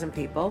 40,000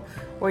 people,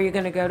 or you're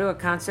going to go to a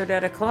concert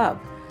at a club,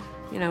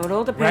 it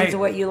all depends on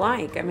what you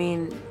like. I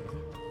mean,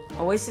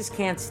 Oasis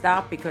can't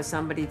stop because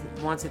somebody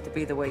wants it to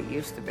be the way it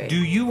used to be.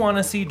 Do you want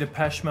to see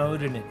Depeche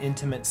Mode in an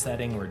intimate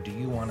setting, or do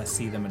you want to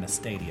see them in a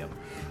stadium?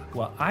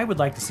 Well, I would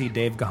like to see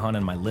Dave Gahan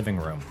in my living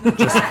room,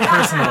 just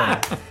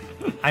personally.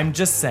 I'm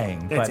just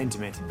saying. That's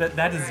intimate.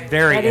 That is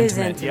very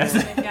intimate. Yes.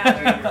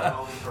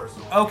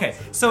 Okay,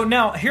 so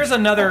now here's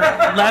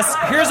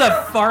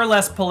a far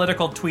less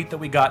political tweet that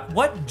we got.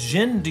 What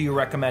gin do you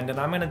recommend? And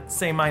I'm going to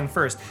say mine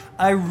first.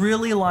 I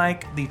really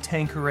like the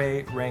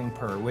Tanqueray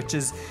Rangpur, which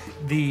is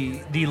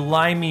the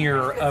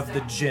limier of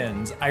the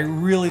gins. I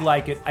really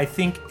like it. I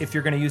think if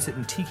you're going to use it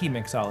in tiki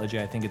mixology,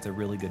 I think it's a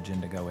really good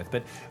gin to go with.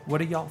 But what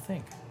do y'all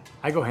think?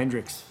 I go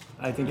Hendrix.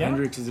 I think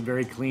Hendrix is a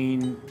very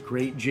clean,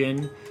 great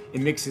gin.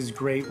 It mixes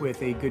great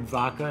with a good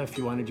vodka if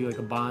you want to do like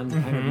a Bond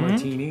kind of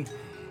martini.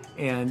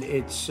 And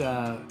it's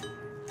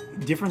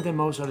different than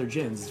most other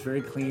gins. It's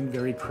very clean,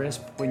 very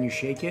crisp. When you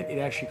shake it, it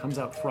actually comes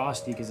out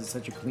frosty because it's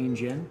such a clean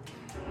gin.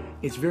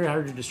 It's very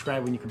hard to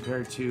describe when you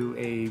compare it to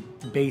a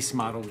base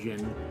model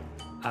gin.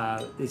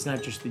 It's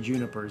not just the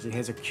junipers. It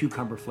has a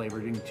cucumber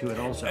flavor to it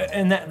also.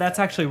 And that's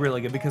actually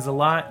really good, because a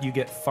lot you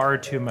get far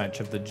too much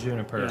of the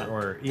juniper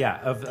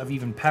of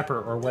even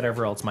pepper or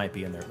whatever else might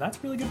be in there. That's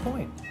a really good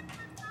point.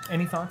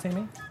 Any thoughts,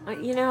 Amy?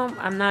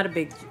 I'm not a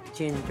big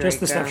gin drinker. Just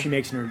the stuff she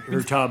makes in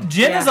her tub.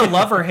 Gin is a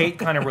love-or-hate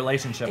kind of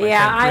relationship.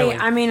 Yeah, I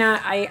think,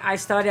 really. I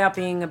started out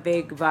being a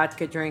big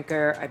vodka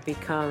drinker. I've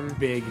become...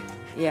 Big.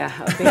 Yeah,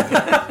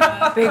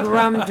 a big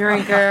rum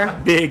drinker.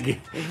 Big.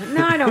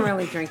 No, I don't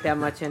really drink that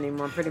much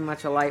anymore. I'm pretty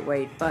much a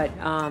lightweight. But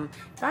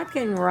vodka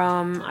and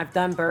rum, I've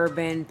done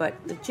bourbon, but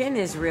the gin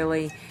is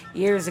really...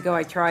 Years ago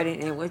I tried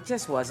it, and it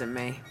just wasn't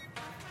me.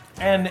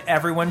 And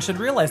everyone should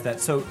realize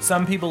that. So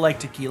some people like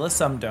tequila,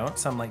 some don't.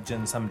 Some like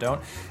gin, some don't.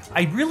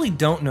 I really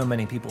don't know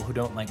many people who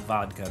don't like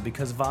vodka,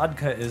 because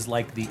vodka is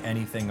like the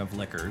anything of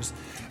liquors.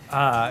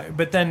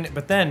 But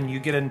then you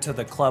get into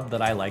the club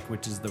that I like,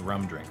 which is the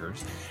rum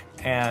drinkers.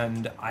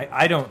 And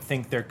I don't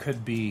think there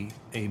could be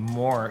a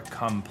more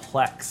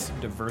complex,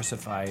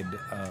 diversified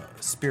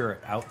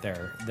spirit out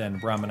there than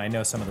rum. And I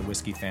know some of the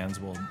whiskey fans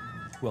will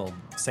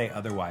say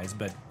otherwise,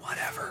 but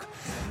whatever.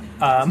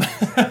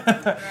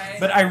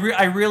 But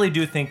I really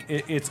do think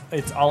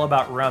it's all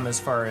about rum as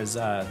far as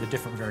the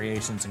different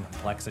variations and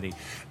complexity.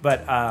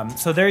 But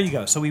so there you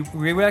go. So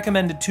we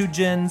recommended 2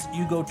 gins.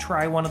 You go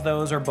try one of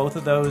those or both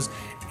of those,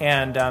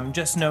 and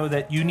just know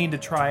that you need to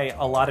try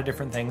a lot of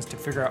different things to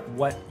figure out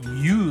what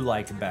you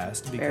like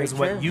best, because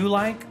what you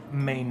like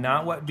may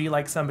not be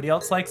like somebody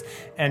else likes,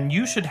 and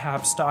you should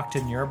have stocked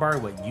in your bar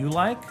what you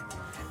like.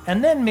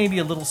 And then maybe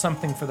a little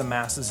something for the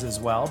masses as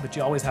well, but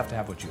you always have to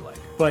have what you like.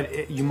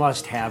 But you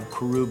must have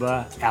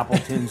Karuba,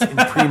 Appleton's, and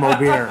Primo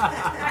beer.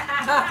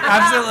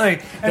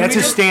 Absolutely. And that's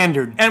a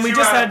standard. And we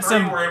just had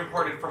some... were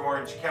imported from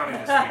Orange County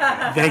this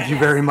week. Thank you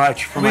very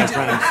much for my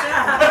friends.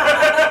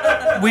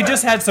 We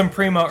just had some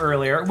Primo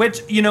earlier,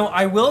 which,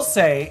 I will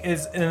say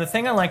is, and the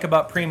thing I like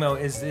about Primo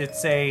is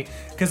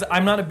because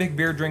I'm not a big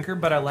beer drinker,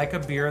 but I like a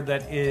beer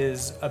that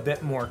is a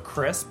bit more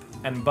crisp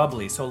and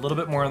bubbly, so a little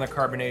bit more on the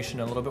carbonation,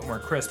 a little bit more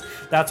crisp.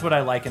 That's what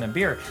I like in a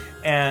beer.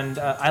 And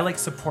I like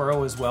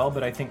Sapporo as well,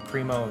 but I think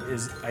Primo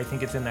it's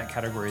in that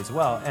category as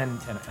well. And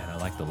I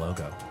like the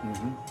logo.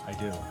 Mm-hmm. I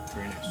do.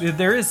 Very nice.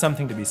 There is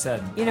something to be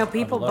said.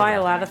 People buy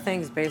a lot of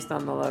things based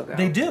on the logo.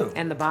 They do.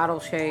 And the bottle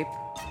shape.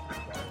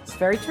 It's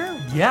very true.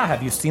 Yeah,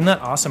 have you seen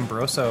that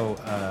Asombroso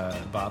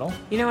bottle?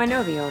 I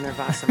know the owner of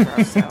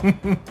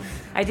Asombroso.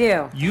 I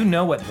do. You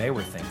know what they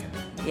were thinking.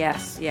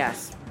 Yes.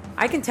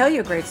 I can tell you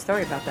a great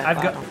story about that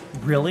bottle.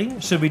 Really?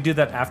 Should we do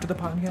that after the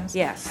podcast?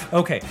 Yes.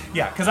 Okay.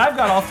 Yeah, because I've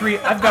got all three.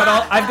 I've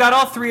got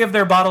all three of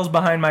their bottles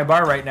behind my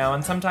bar right now,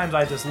 and sometimes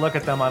I just look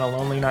at them on a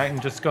lonely night and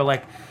just go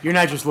like, You're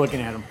not just looking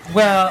at them.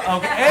 well,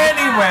 okay.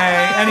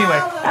 Anyway.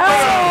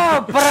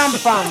 Oh,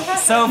 bum.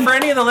 So for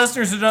any of the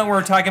listeners who don't know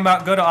what we're talking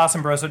about, go to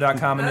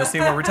awesomebroso.com and you'll see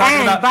what we're talking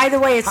And about. by the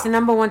way, it's the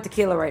 #1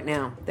 tequila right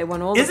now. They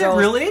won all the Is it gold.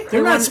 really?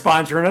 They're not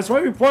sponsoring us.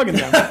 Why are we plugging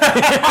them?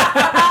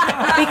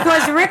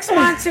 Because Rick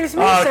sponsors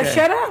me, so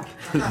shut up.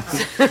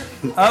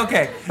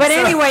 Okay. But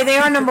anyway, they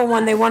are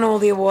 #1. They won all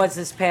the awards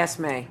this past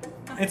May.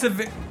 It's a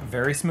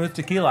very smooth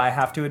tequila, I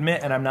have to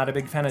admit, and I'm not a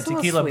big fan of It's a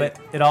little tequila, sweet.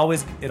 but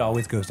it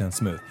always goes down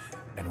smooth.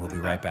 And we'll be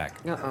right back.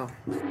 Uh-oh.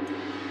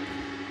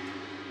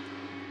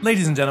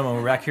 Ladies and gentlemen,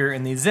 we're back here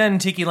in the Zen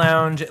Tiki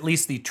Lounge, at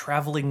least the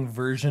traveling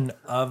version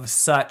of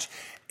such.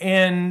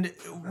 And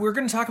we're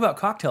going to talk about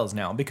cocktails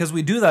now, because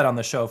we do that on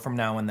the show from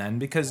now and then,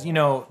 because, you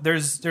know,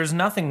 there's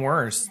nothing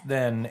worse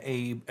than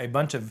a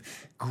bunch of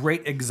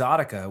great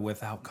exotica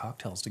without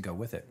cocktails to go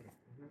with it,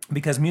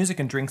 because music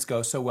and drinks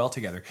go so well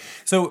together.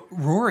 So,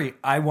 Rory,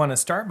 I want to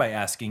start by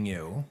asking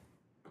you,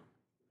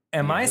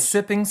 am I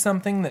sipping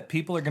something that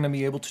people are going to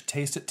be able to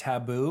taste at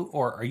Taboo,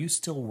 or are you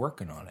still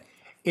working on it?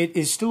 It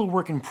is still a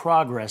work in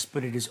progress,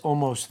 but it is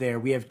almost there.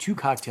 We have 2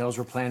 cocktails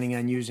we're planning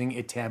on using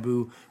at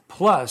Taboo,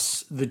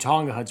 plus the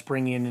Tonga Hut's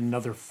bringing in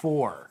another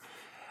 4.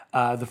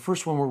 The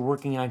first one we're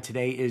working on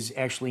today is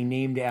actually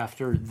named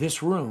after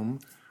this room,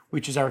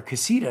 which is our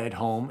casita at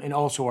home, and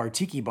also our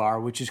tiki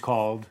bar, which is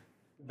called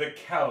The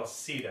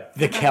Calcita.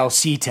 the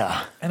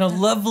Calcita. And a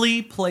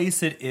lovely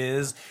place it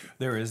is.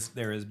 There is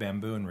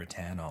bamboo and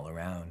rattan all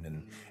around,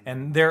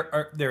 and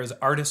there is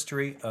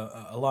artistry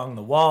along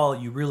the wall.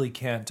 You really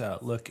can't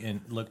look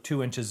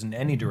 2 inches in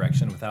any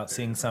direction without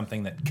seeing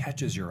something that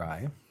catches your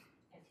eye.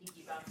 And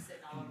tiki bums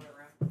sitting all over the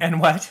room. And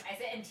what? I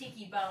said, and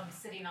tiki bums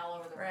sitting all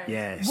over the room.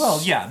 Yes.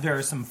 Well, yeah, there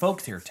are some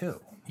folks here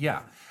too.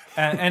 Yeah.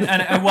 And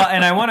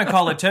I want to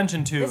call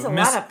attention to There's a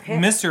lot of piss.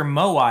 Mr.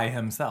 Moai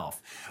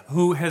himself,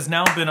 who has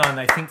now been on,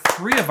 I think,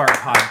 3 of our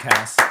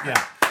podcasts.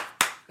 Yeah.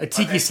 A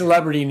tiki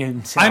celebrity in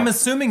himself. I'm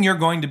assuming you're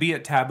going to be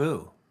at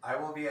Taboo. I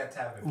will be at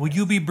Taboo. Will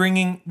you be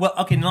bringing? Well,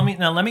 okay.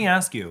 Let me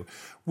ask you: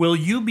 will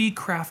you be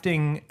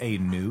crafting a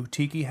new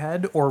tiki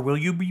head, or will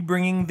you be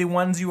bringing the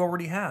ones you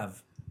already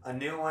have? A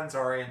new one's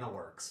already in the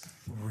works.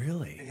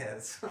 Really?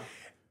 Yes.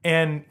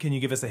 And can you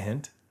give us a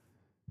hint?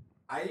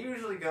 I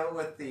usually go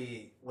with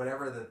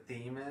whatever the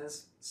theme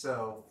is.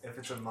 So if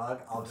it's a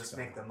mug, I'll just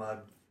make the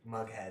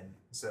mug head.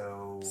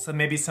 So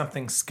maybe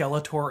something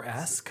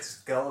Skeletor-esque.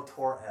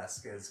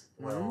 Skeletor-esque is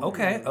well.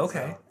 Okay.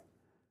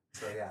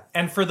 So yeah.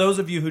 And for those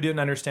of you who didn't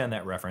understand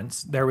that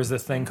reference, there was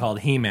this thing called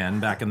He-Man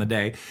back in the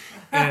day,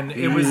 and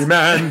it was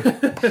He-Man.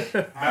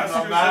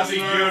 Master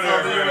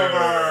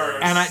Universe.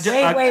 And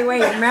I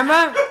Wait,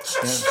 remember?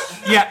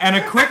 Yeah, and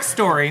a quick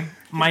story.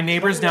 My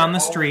neighbors down the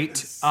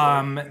street,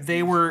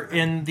 they were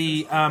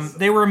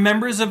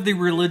members of the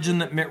religion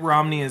that Mitt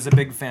Romney is a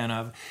big fan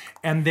of,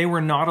 and they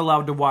were not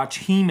allowed to watch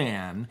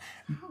He-Man.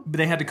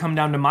 They had to come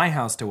down to my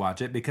house to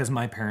watch it because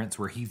my parents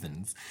were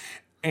heathens.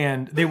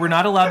 And they were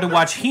not allowed to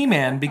watch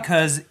He-Man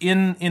because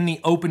in the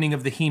opening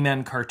of the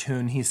He-Man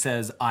cartoon, he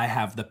says, "I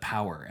have the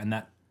power," and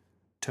that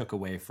took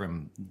away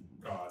from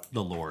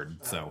the Lord.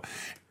 So,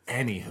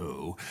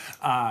 anywho,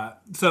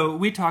 so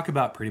we talk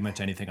about pretty much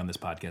anything on this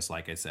podcast,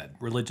 like I said,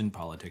 religion,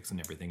 politics,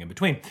 and everything in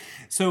between.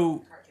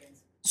 So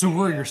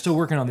Rory, you're still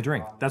working on the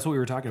drink. That's what we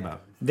were talking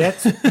about.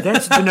 That's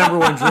the number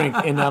 1 drink.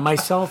 And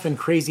myself and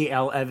Crazy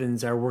Al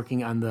Evans are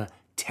working on the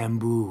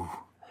Tambu,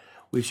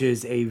 which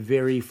is a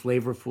very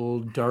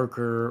flavorful,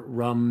 darker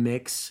rum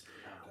mix,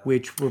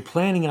 which we're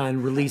planning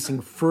on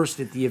releasing first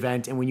at the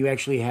event. And when you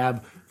actually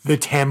have the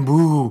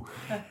Tambu,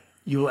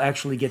 you will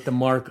actually get the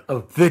mark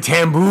of the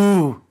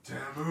Tambu.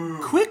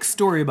 Quick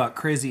story about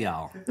Crazy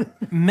Al.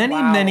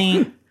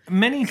 Many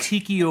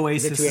tiki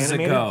oases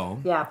ago,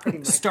 Yeah, pretty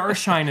much.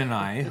 Starshine and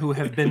I, who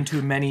have been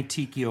to many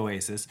tiki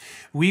oases,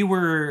 we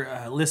were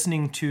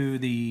listening to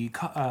the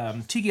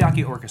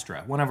Tiki-Aki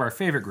Orchestra, one of our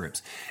favorite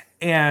groups,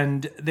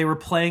 and they were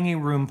playing a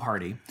room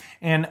party.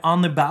 And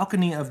on the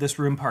balcony of this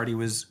room party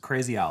was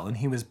Crazy Al, and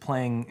he was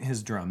playing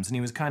his drums, and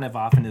he was kind of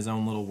off in his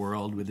own little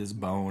world with his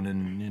bone,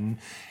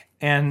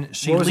 and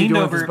she What was he leaned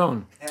doing over. with his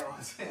bone?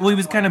 Well, he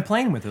was kind of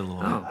playing with it a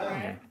little bit.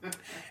 Okay.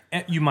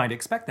 And you might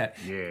expect that.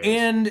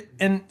 Yes.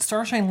 And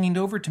Starshine leaned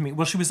over to me.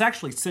 Well, she was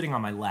actually sitting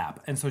on my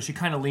lap, and so she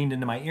kind of leaned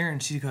into my ear,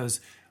 and she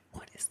goes,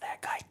 "What is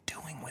that guy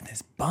doing with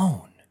his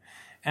bone?"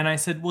 And I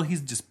said, "Well,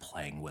 he's just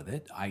playing with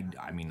it. I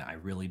mean, I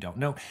really don't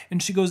know."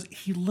 And she goes,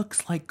 "He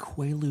looks like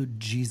Quaalude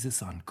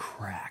Jesus on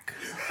crack."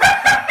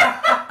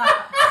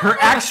 Her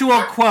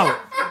actual quote.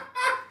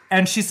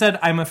 And she said,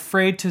 "I'm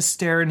afraid to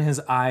stare in his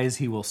eyes.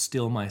 He will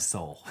steal my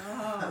soul."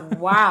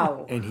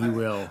 Wow. And he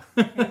will.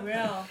 He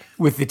will.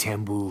 With the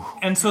Tambu.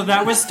 And so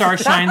that was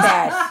Starshine's.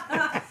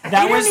 That.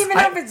 That You was don't even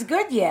know if it's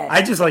good yet.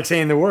 I just like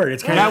saying the word.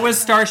 It's kind that of... was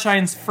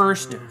Starshine's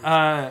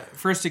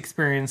first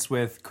experience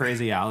with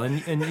Crazy Al,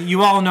 and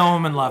you all know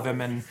him and love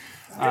him, and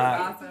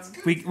Awesome.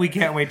 we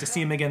can't wait to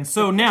see him again.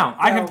 So now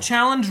I have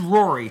challenged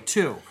Rory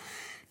too.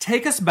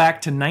 take us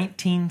back to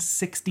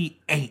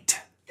 1968.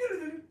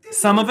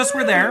 Some of us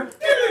were there.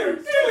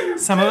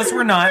 Some of us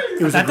were not.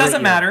 That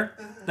doesn't matter.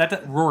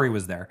 Rory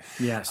was there.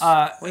 Yes.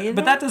 But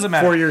that doesn't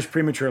matter. 4 years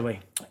prematurely.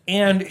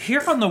 And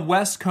here on the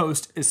West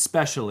Coast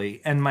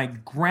especially, and my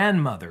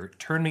grandmother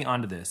turned me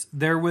onto this,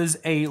 there was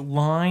a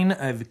line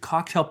of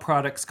cocktail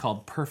products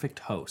called Perfect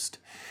Host.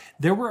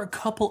 There were a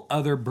couple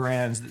other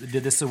brands that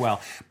did this as well,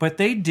 but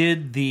they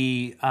did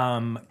the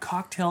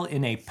cocktail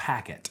in a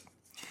packet.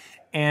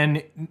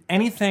 And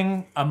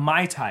anything, a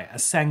Mai Tai, a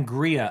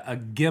Sangria, a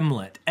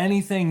Gimlet,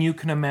 anything you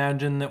can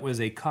imagine that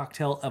was a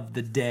cocktail of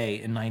the day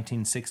in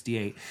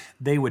 1968,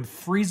 they would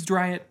freeze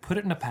dry it, put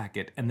it in a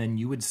packet, and then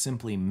you would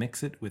simply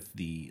mix it with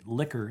the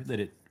liquor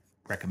that it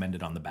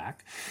recommended on the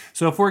back.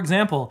 So, for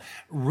example,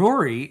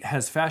 Rory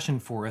has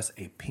fashioned for us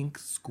a pink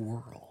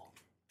squirrel.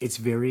 It's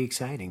very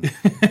exciting.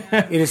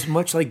 It is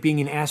much like being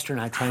an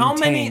astronaut trying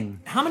to tame.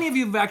 How many of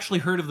you have actually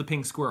heard of the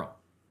pink squirrel?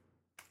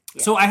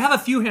 Yeah. So I have a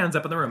few hands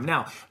up in the room.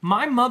 Now,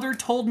 my mother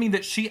told me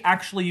that she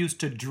actually used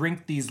to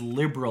drink these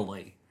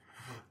liberally.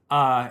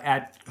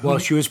 Well,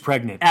 she was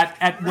pregnant.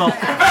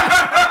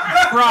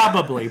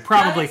 Probably.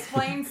 That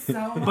explains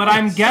so much. But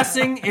I'm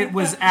guessing it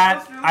was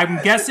at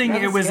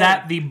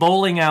the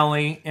bowling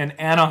alley in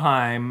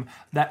Anaheim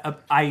that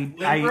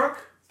Lindbrook?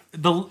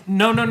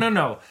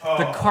 No.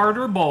 The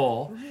Carter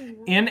Bowl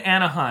in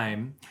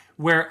Anaheim,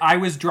 where I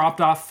was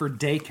dropped off for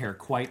daycare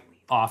quite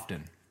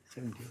often.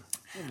 17.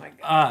 Oh my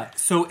God.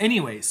 So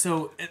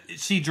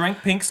she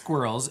drank pink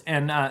squirrels,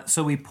 and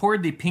so we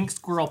poured the pink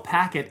squirrel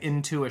packet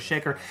into a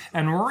shaker,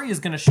 and Rory is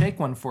going to shake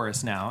one for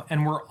us now,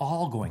 and we're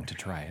all going to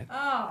try it.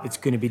 Oh, it's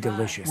going to be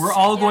delicious. We're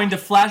all going to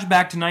flash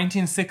back to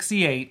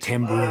 1968.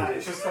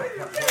 Tambourine.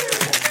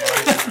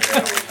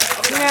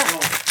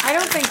 I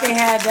don't think they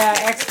had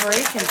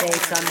expiration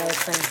dates on those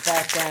things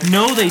back then.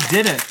 No, they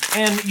didn't.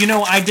 And,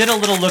 I did a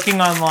little looking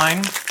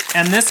online,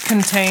 and this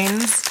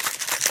contains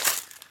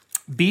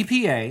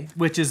BPA,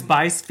 which is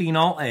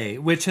bisphenol A,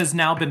 which has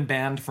now been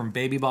banned from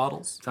baby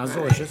bottles. Sounds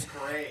delicious.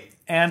 Great.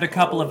 And a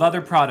couple of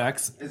other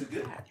products. Is it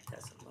good?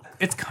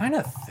 It's kind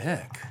of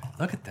thick.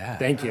 Look at that.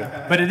 Thank you.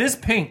 But it is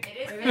pink.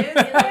 It is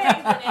I've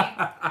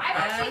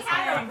actually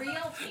had a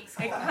real pink it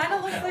squirrel. kind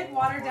of looks like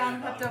watered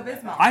down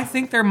Pepto-Bismol. I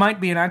think there might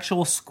be an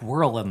actual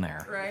squirrel in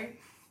there. Right?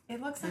 It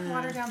looks like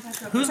watered down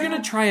Pepto-Bismol. Who's going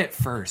to try it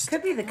first?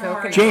 Could be the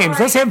coconut. James,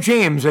 let's have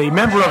James, a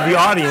member of the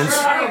audience.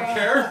 I don't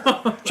care.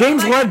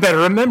 James Ledbetter,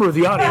 a member of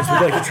the audience,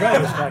 would like to try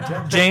this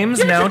cocktail. James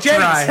now James,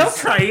 tries. he'll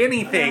try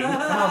anything.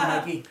 Come on,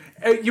 Mikey.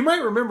 You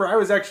might remember I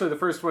was actually the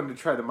first one to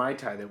try the Mai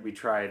Tai that we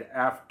tried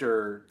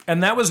after.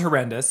 And that was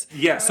horrendous.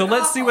 Yeah. So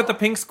let's see what the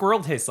pink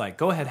squirrel tastes like.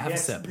 Go ahead, have a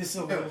sip. This is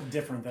a little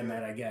different than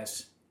that, I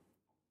guess.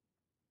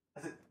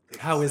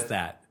 How is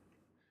that?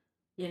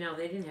 They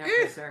didn't have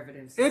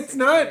preservatives. It's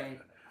not.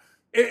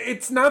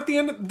 It's not the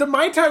end of the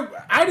Mai Tai.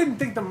 I didn't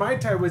think the Mai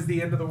Tai was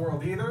the end of the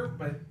world either,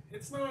 but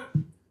it's not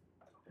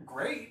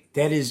great.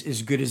 That is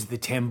as good as the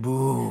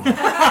Tamboo.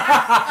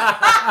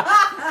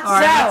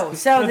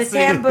 So the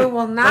Taboo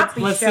will not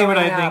be let's see showing what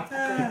I up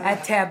think.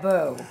 at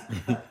Taboo.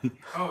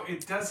 Oh,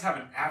 it does have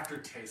an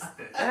aftertaste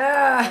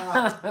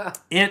that.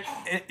 It,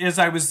 as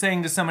I was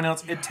saying to someone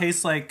else, it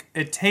tastes like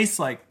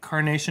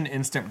Carnation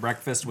instant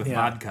breakfast with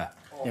vodka.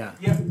 Yeah.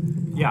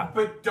 Yeah.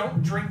 But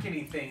don't drink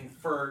anything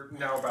for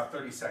now about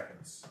 30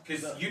 seconds.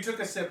 Because you took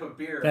a sip of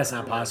beer. That's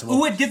not possible.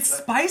 Ooh, it gets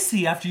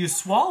spicy after you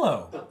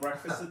swallow.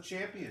 Breakfast of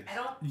Champions.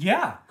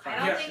 Yeah.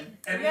 I don't think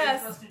and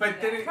Yes.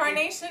 But then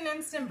Carnation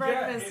Instant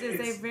Breakfast is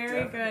it's a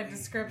very good definitely-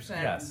 description.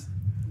 Yes.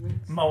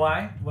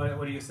 Moai,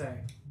 what do you say?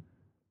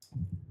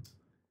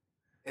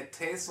 It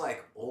tastes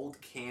like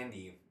old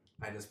candy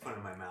I just put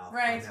in my mouth.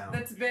 Right. now.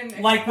 That's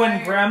been Like when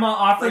expired. grandma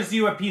offers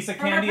you a piece of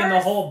From candy her and the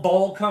purse? whole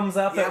bowl comes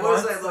up Yeah, at what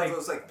was once. that? Like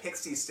those like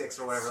pixie sticks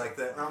or whatever. Like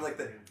the remember like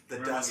the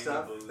dust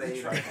stuff.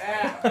 They like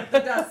Yeah, the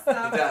dust the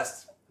stuff.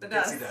 dust. The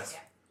Pixie dust. dust.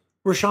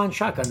 We're Sean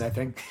Shock on that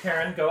thing.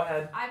 Karen, go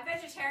ahead. I'm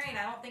vegetarian.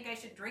 I don't think I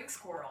should drink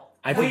squirrel.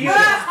 I We think use,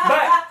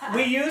 but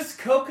we use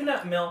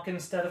coconut milk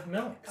instead of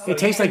milk. It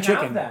tastes like you can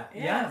have chicken. That.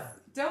 Yes.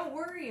 Don't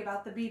worry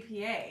about the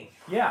BPA.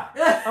 Yeah.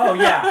 Oh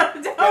yeah.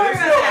 Don't Yeah, worry there's about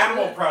no that.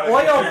 animal products.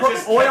 They're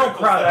just Oil chemicals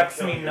products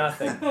that'll kill mean you.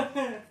 nothing.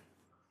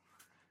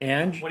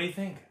 And What do you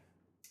think?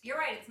 You're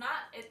right. It's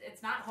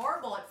not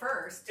horrible at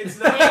first. It's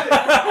not.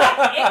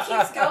 It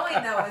keeps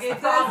going though. Is the It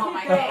problem does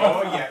I keep think.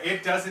 Oh yeah,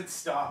 it doesn't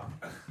stop.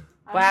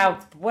 Wow,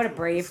 what a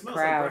brave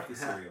crowd.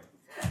 Breakfast cereal.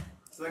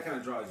 So that kind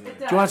of draws you in. It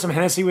do you want some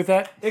Hennessy with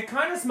that? It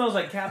kind of smells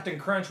like Captain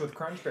Crunch with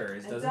crunch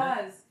berries, It doesn't it?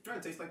 does. Try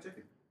it tastes like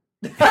chicken.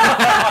 Is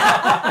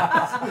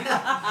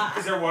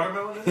there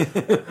watermelon in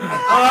it?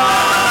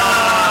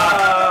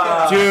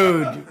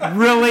 Dude,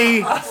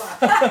 really?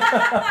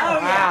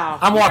 Wow.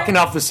 I'm walking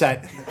off the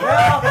set.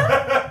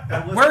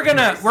 We're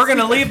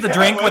gonna leave the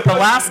drink with the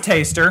last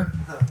taster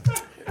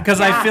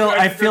because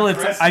I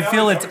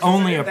feel it's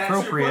only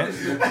appropriate.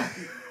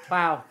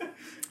 Wow.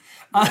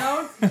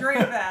 Don't drink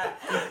that.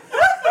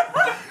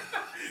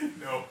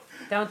 No.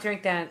 Don't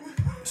drink that.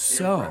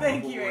 So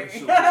Thank you,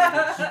 Amy.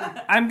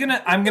 I'm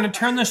gonna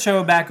turn the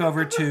show back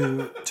over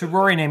to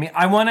Rory and Amy.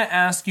 I want to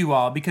ask you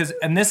all because,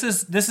 and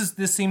this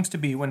seems to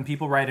be when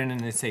people write in and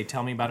they say,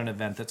 "Tell me about an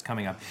event that's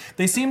coming up."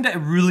 They seem to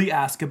really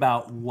ask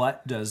about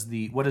what is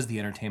the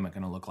entertainment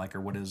going to look like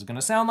or what is it going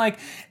to sound like,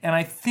 and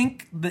I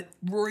think that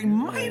Rory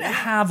might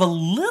have a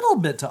little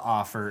bit to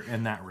offer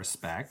in that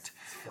respect.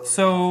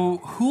 So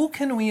who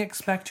can we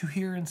expect to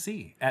hear and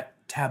see at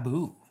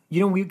Taboo?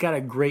 We've got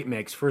a great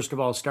mix. First of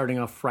all, starting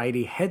off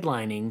Friday,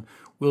 headlining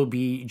will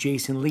be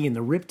Jason Lee and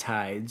the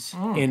Riptides.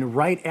 And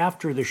right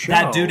after the show...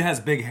 That dude has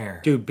big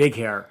hair. Dude, big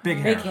hair. Big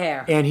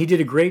hair. And he did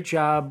a great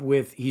job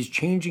he's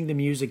changing the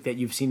music that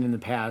you've seen in the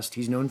past.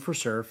 He's known for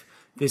surf.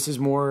 This is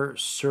more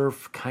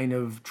surf, kind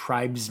of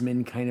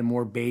tribesman, kind of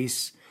more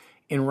bass.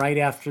 And right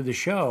after the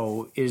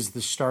show is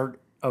the start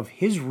of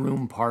his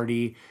room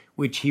party,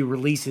 which he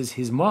releases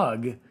his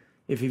mug.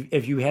 If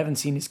you haven't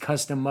seen his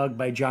custom mug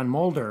by John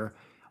Mulder...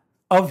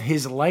 of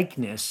his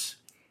likeness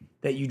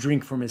that you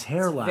drink from his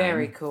hairline.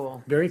 Very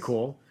cool. Very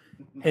cool.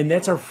 And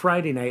that's our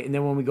Friday night. And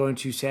then when we go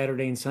into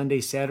Saturday and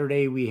Sunday,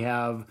 Saturday we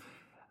have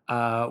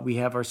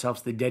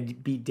ourselves the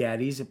Deadbeat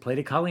Daddies at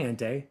Playa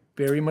Caliente.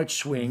 Very much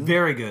swing.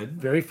 Very good.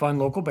 Very fun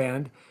local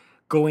band.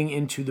 Going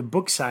into the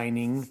book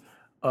signing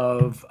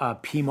of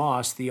P.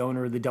 Moss, the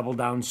owner of the Double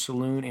Down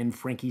Saloon and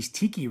Frankie's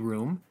Tiki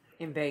Room.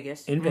 In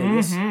Vegas.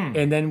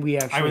 And then we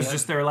actually... I was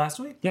just there last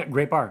week. Yeah,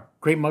 great bar.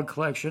 Great mug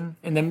collection.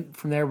 And then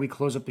from there, we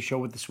close up the show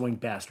with the Swank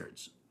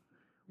Bastards.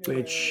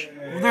 Which...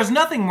 Well, there's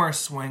nothing more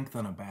swank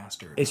than a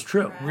bastard. It's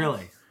true.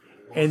 Really.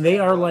 And they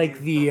are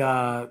like the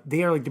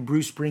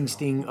Bruce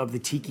Springsteen of the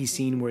tiki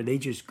scene where they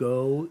just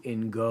go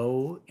and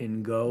go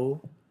and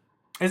go.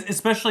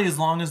 Especially as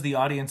long as the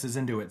audience is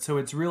into it. So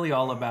it's really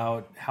all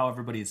about how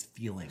everybody is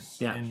feeling.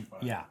 Yeah. And,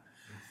 yeah.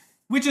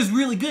 Which is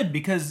really good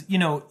because,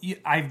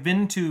 I've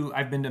been to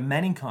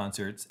many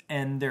concerts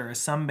and there are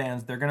some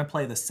bands, they're going to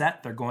play the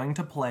set they're going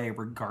to play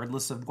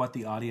regardless of what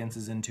the audience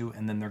is into,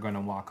 and then they're going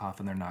to walk off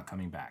and they're not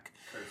coming back.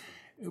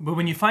 But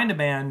when you find a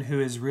band who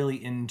is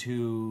really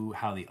into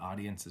how the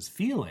audience is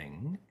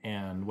feeling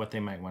and what they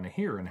might want to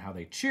hear and how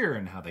they cheer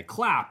and how they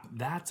clap,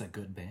 that's a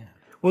good band.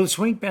 Well, the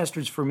Swank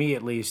Bastards, for me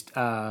at least,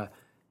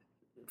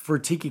 for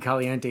Tiki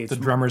Caliente, it's the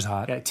drummer's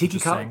hot. Yeah, Tiki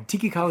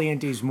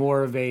Caliente is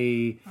more of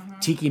a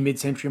tiki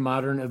mid-century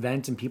modern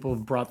event, and people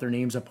have brought their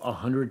names up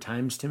 100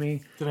 times to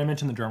me. Did I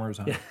mention the drummer's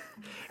hot? Yeah.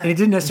 And it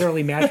didn't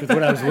necessarily match with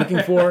what I was looking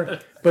for,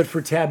 but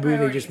for Taboo,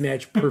 they just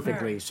match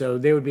perfectly. So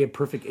they would be a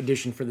perfect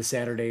addition for the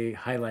Saturday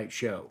highlight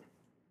show.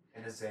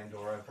 And is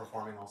Zandora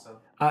performing also?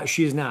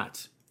 She is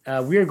not.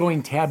 We are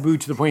going Taboo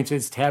to the point so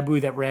it's taboo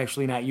that we're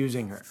actually not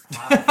using her.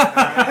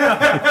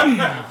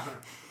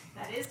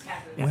 That is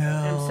taboo.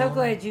 I'm so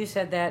glad you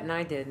said that and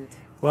I didn't.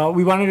 Well,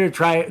 we wanted to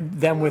try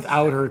them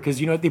without her because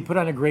they put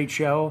on a great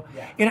show,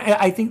 and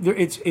I think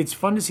it's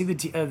fun to see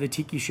the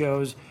tiki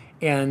shows.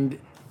 And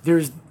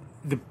there's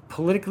the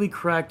politically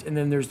correct, and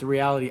then there's the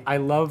reality. I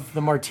love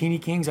the Martini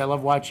Kings. I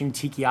love watching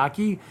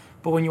Tikiaki,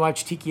 but when you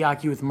watch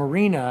Tikiaki with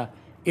Marina,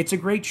 it's a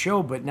great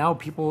show. But now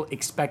people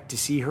expect to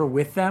see her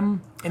with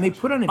them, and they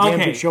put on a damn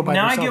good show by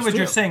themselves. Now I get what too.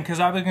 you're saying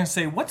because I was going to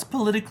say, what's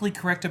politically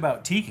correct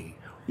about tiki?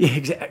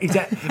 Yeah,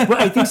 exactly.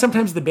 Well, I think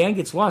sometimes the band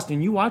gets lost,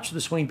 and you watch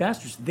the Swank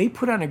Bastards. They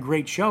put on a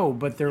great show,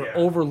 but they're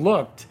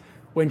overlooked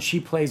when she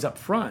plays up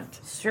front.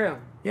 It's true.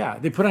 Yeah,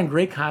 they put on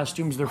great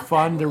costumes. They're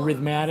fun. They're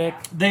rhythmic.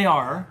 They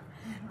are.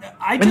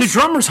 And the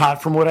drummer's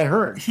hot, from what I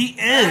heard. He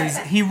is.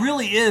 He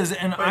really is.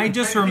 And I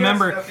just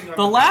remember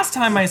the last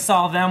time I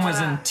saw them was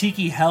in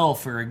Tiki Hell,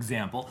 for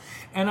example.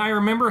 And I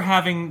remember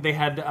they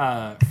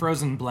had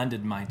frozen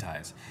blended Mai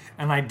Tais,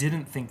 and I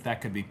didn't think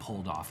that could be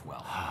pulled off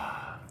well.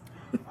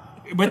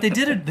 But they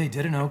did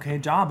an okay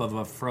job of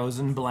a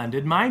frozen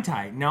blended Mai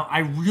Tai. Now, I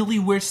really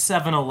wish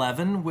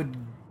 7-Eleven would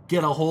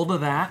get a hold of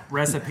that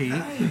recipe,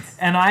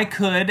 and I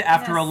could,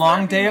 after a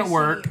long day at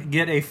work,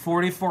 get a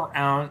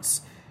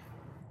 44-ounce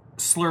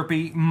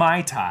Slurpee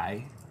Mai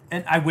Tai,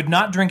 and I would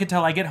not drink it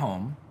till I get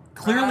home.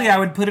 Clearly, I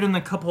would put it in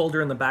the cup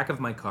holder in the back of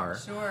my car.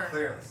 Sure.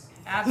 Clearly.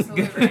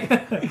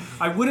 Absolutely.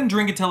 I wouldn't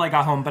drink it till I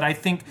got home, but I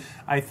think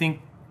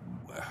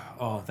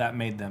that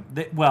made them...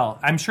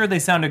 I'm sure they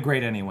sounded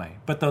great anyway,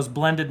 but those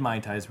blended Mai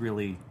Tais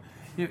really...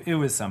 It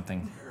was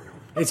something.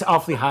 It's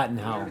awfully hot in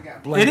hell.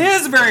 It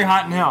is very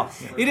hot in hell.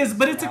 It is,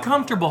 but it's a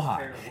comfortable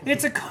hot.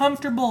 It's a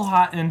comfortable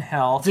hot in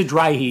hell. It's a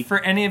dry heat. For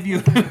any of you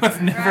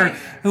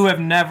who have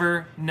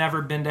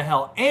never been to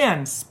hell.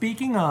 And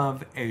speaking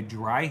of a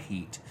dry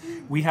heat,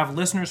 we have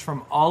listeners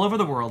from all over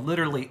the world,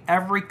 literally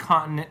every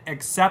continent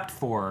except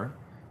for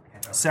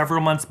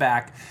several months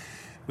back.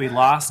 We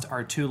lost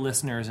our 2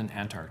 listeners in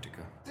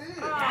Antarctica.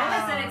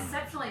 That was an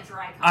exceptionally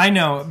dry country. I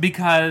know,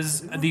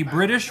 because the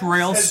British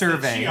Royal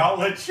Survey...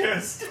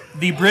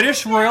 The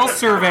British Royal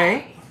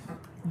Survey,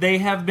 they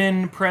have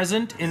been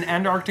present in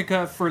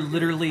Antarctica for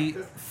literally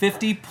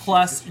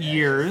 50-plus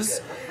years.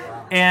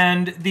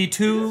 And the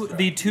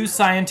two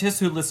scientists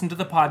who listen to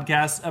the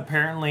podcast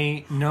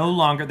apparently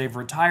they've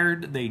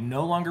retired. They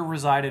no longer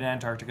reside in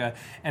Antarctica.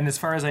 And as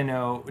far as I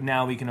know,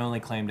 now we can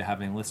only claim to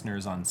having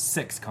listeners on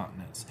 6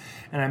 continents.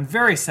 And I'm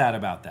very sad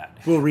about that.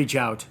 We'll reach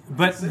out.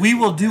 But we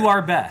will do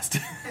our best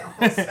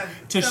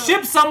to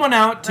ship someone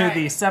out to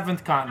the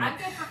 7th continent. I'm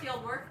good for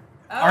field work.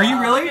 Are you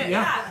really? Okay.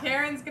 Yeah.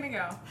 Karen's gonna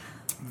go.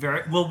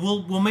 Very well.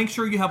 We'll make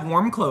sure you have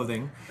warm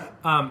clothing.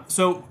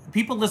 So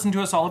people listen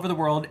to us all over the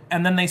world,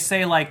 and then they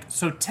say like,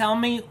 "So tell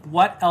me,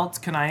 what else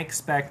can I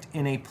expect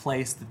in a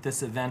place that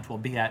this event will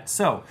be at?"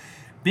 So,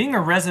 being a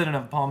resident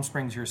of Palm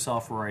Springs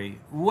yourself, Rory,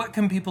 what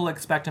can people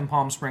expect in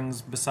Palm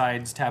Springs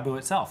besides Taboo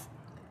itself?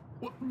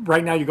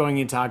 Right now you're going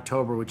into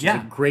October, which is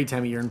a great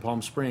time of year in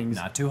Palm Springs.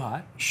 Not too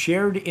hot.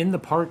 Shared in the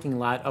parking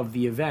lot of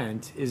the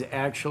event is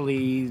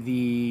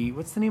actually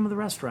what's the name of the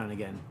restaurant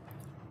again?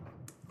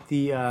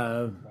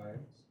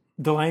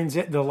 The Lions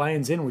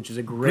Inn, which is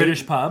a great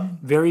British pub.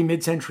 Very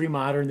mid-century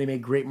modern. They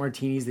make great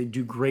martinis. They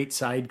do great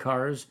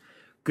sidecars.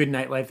 Good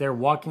nightlife there.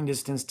 Walking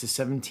distance to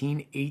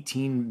 17,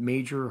 18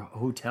 major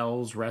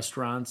hotels,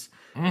 restaurants,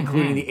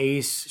 including the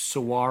Ace,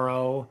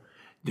 Saguaro.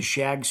 The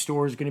Shag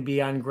store is going to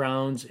be on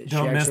grounds.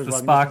 Don't miss the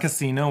Spa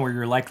Casino, where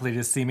you're likely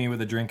to see me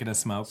with a drink and a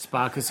smoke.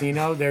 Spa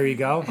Casino, there you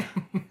go.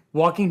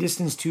 Walking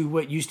distance to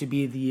what used to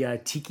be the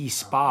Tiki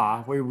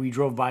Spa, where we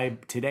drove by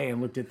today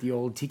and looked at the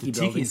old Tiki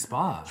building. Tiki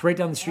Spa. It's right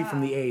down the street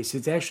from the Ace.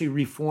 It's actually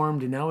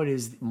reformed, and now it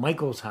is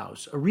Michael's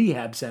house, a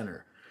rehab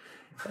center.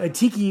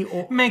 Tiki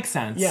makes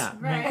sense. Yeah,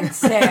 Right.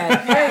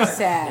 Sad, very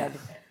sad.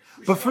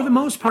 But for the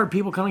most part,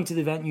 people coming to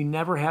the event, you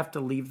never have to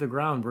leave the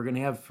ground. We're going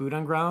to have food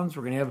on grounds.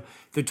 We're going to have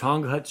the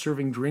Tonga Hut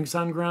serving drinks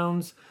on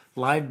grounds,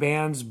 live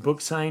bands, book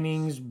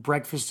signings,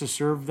 breakfast to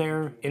serve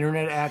there,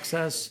 internet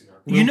access.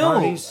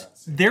 Parties.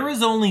 There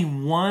is only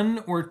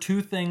 1 or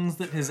 2 things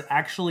that has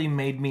actually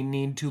made me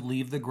need to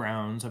leave the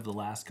grounds of the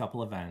last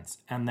couple events,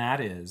 and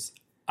that is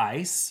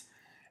ice,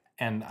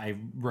 and I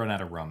run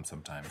out of rum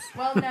sometimes.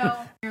 Well, no,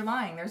 you're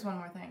lying. There's one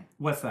more thing.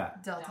 What's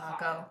that? Del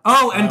Taco.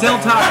 Oh, and Del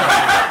Taco.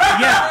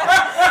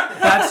 Yeah,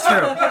 that's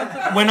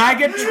true. When I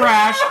get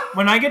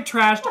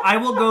trashed, I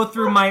will go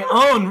through my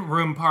own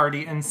room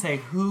party and say,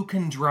 "Who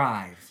can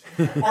drive?"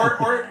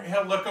 Or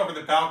he'll look over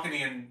the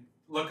balcony and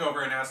look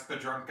over and ask the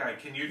drunk guy,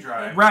 "Can you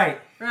drive?" Right.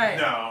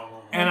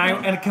 No.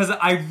 And because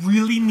I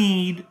really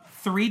need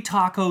 3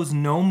 tacos,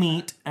 no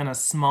meat, and a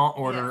small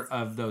order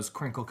of those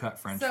crinkle cut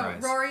French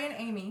fries. So Rory and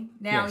Amy,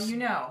 now Yes. you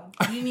know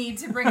you need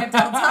to bring a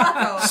Del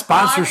Taco.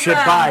 Sponsorship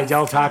by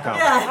Del Taco.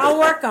 Yeah, I'll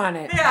work on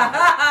it.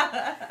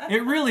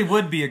 It really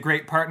would be a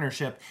great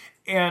partnership.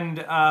 And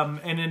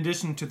in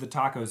addition to the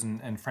tacos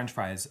and French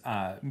fries,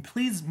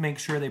 please make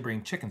sure they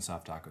bring chicken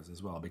soft tacos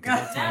as well, because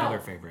that's my other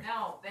favorite.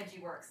 No,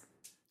 Veggie Works.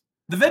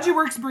 The Veggie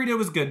Works burrito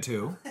was good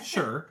too.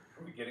 Sure.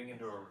 Are we getting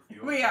into a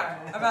review? We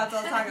are about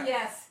Del Taco.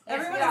 Yes.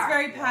 Everyone we is are.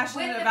 very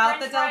passionate With the about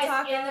French the Del fries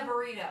Taco. and the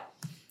burrito.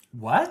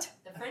 What?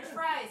 The French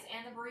fries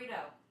and the burrito.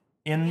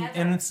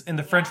 In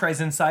the French fries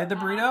inside the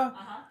burrito?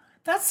 Uh-huh.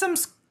 That's some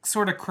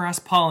sort of cross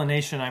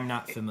pollination I'm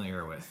not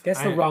familiar with.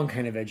 That's the wrong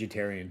kind of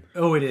vegetarian.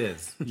 Oh, it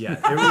is. Yeah,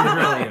 it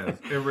really is.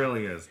 It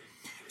really is.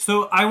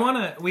 So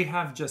we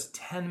have just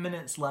 10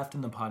 minutes left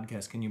in the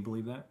podcast. Can you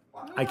believe that?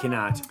 I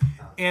cannot.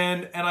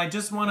 And I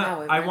just want Wow,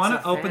 to it I went want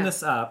to so open fast.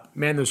 this up.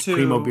 Man, those to-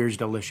 Primo beers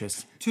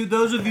delicious. To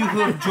those of you who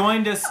have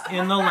joined us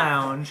in the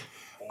lounge,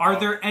 are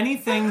there any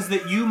things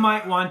that you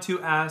might want to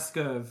ask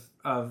of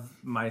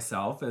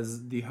myself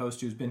as the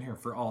host who's been here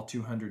for all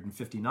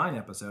 259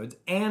 episodes,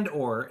 and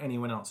or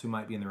anyone else who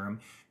might be in the room?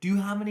 Do you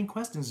have any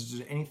questions? Is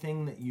there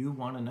anything that you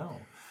want to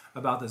know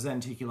about the Zen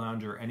Tiki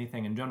Lounge or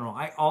anything in general?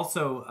 I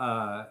also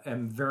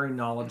am very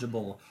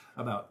knowledgeable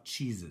about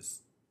cheeses.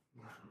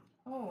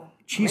 Oh,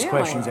 Cheese Really?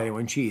 questions,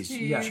 anyone? Cheese.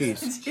 Yes.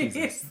 Cheese.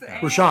 cheese.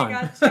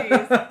 Rashawn.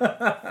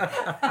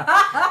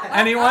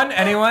 Anyone?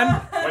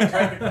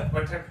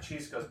 What type of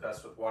cheese goes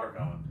best with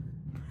watermelon?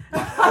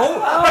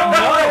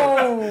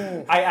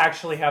 No! I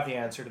actually have the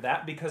answer to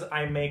that because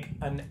I make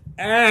an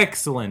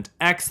excellent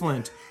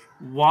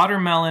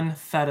watermelon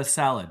feta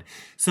salad.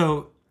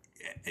 So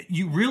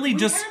you really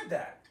just had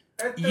that.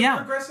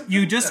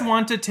 you just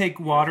want to take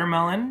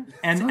watermelon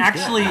and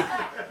actually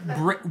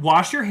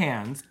wash your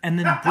hands and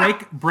then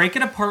break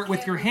it apart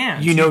with your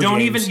hands. You know, don't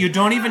James.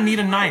 even need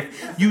a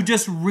knife. You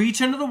just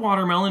reach into the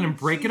watermelon and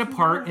break it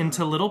apart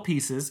into little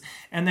pieces,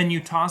 and then you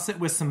toss it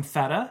with some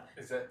feta,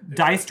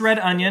 diced red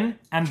onion,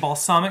 and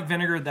balsamic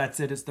vinegar. That's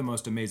it. It's the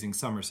most amazing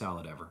summer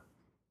salad ever.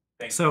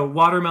 So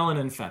watermelon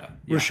and feta.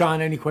 Yeah.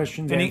 Rashawn, any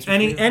questions?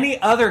 Any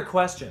other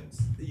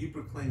questions? You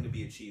proclaim to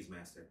be a cheese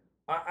master.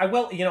 I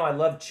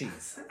love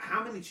cheese.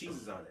 How many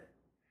cheeses are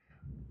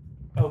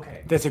there?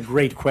 Okay. That's a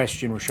great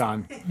question,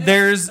 Rashawn.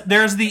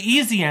 There's the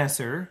easy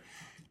answer,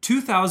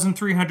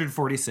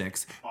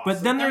 2,346.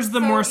 But then there's the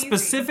That's so more easy.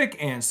 specific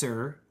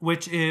answer,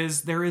 which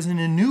is there is an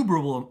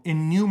innumerable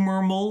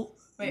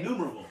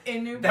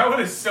That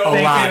one is so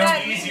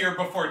lot. easier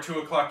before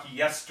 2:00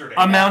 yesterday.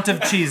 amount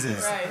of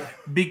cheeses. Right.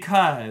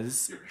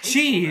 Because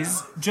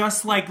cheese,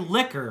 just like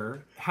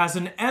liquor, has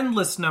an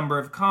endless number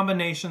of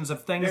combinations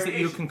of things that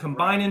you can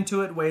combine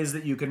into it, ways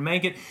that you can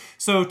make it.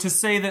 So to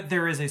say that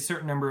there is a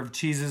certain number of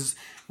cheeses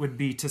would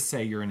be to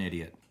say you're an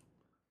idiot.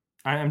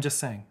 I'm just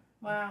saying.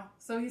 Wow.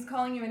 So he's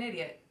calling you an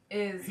idiot.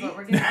 Is what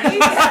we're getting at.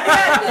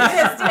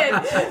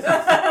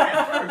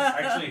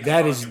 Actually,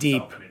 That is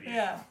deep.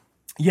 Yeah.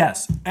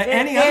 Yes.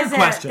 Any other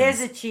questions? There's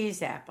a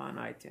cheese app on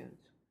iTunes.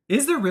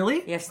 Is there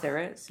really? Yes, there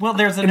is. Well,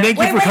 there's an. And thank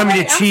you for coming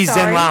to I'm Cheese Den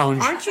sorry.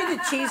 Lounge. Aren't you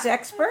the cheese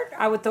expert?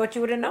 I would thought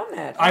you would have known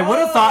that. I would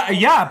have thought,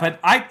 yeah, but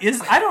I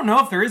don't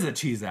know if there is a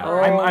cheese app.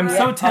 I'm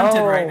so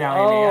tempted right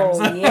now, Amy. I'm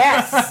so-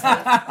 Yes.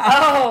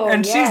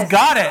 and yes. she's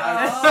got it.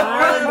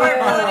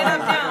 We're pulling it up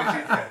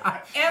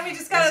now. And we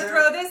just gotta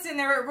throw this in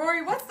there.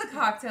 Rory, what's the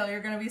cocktail you're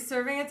gonna be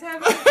serving at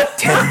Taboo?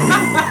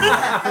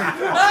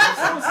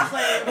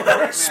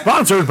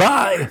 Sponsored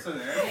by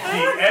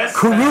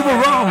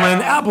Karuba Rum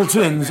and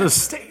Appleton's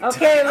Estate.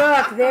 Okay,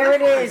 look, there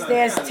it is.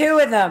 There's two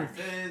of them.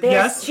 There's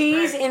Yes.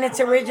 cheese in its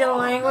original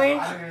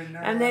language,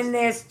 and then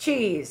there's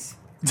cheese.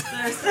 There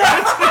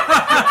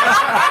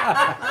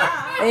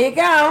you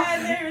go.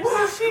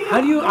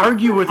 How do you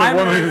argue with a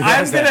woman who I'm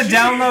has going that? to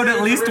download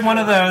at least one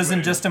of those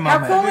in just a How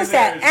moment. cool is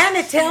that? And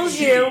it tells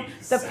you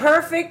the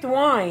perfect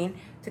wine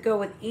to go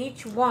with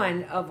each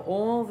one of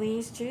all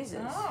these cheeses.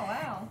 Oh,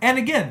 wow. And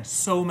again,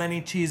 so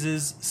many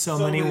cheeses, so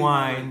many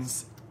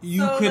wines.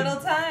 You So could little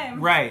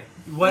time. right.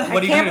 What I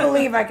do you can't do?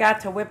 believe I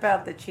got to whip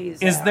out the cheese.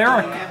 Is app.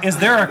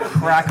 there a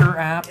cracker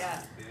app?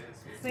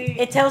 See,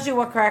 It tells you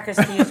what crackers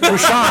to use. So,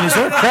 Sean, is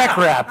there a crack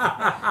wrap?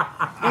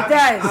 It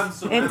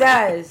does. It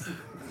does.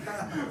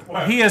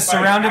 He is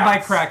surrounded by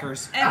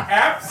crackers.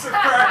 Apps or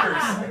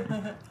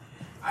crackers?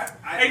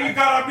 And you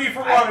got on me for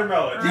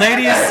watermelon.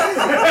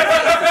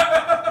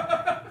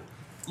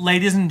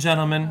 Ladies and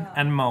gentlemen,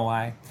 and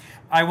Moai,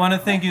 I want to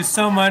thank you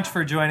so much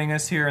for joining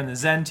us here in the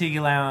Zen Tiki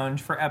Lounge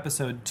for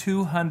episode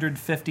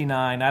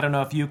 259. I don't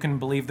know if you can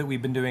believe that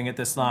we've been doing it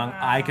this long.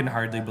 I can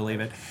hardly believe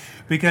it.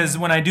 Because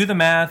when I do the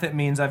math, it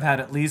means I've had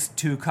at least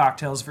 2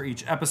 cocktails for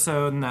each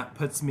episode, and that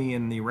puts me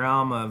in the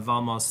realm of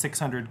almost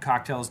 600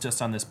 cocktails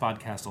just on this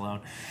podcast alone.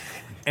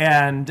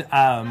 And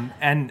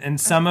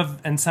some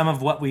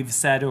of what we've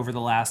said over the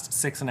last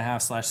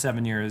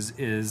 6.5/7 years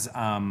is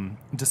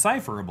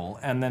decipherable,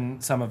 and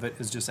then some of it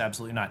is just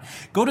absolutely not.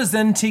 Go to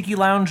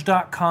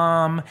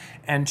zentikilounge.com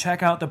and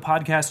check out the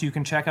podcast. You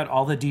can check out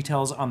all the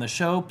details on the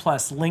show,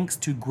 plus links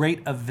to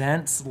great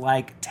events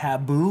like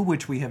Taboo,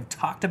 which we have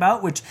talked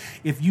about, which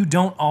if you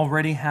don't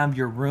already have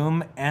your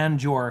room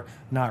and your,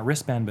 not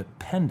wristband, but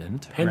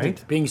pendant,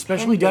 right? Being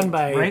specially done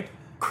by Right.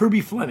 Kirby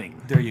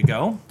Fleming. There you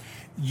go.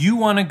 You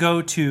want to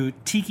go to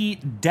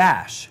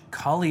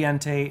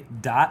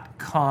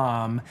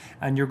tiki-caliente.com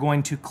and you're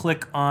going to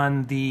click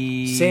on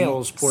the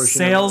Sales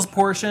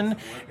portion.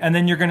 And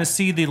then you're going to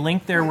see the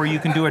link there where you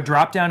can do a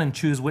drop down and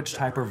choose which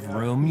type of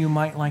room you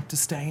might like to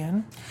stay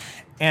in.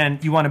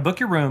 And you want to book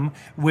your room,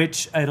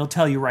 which it'll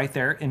tell you right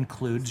there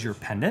includes your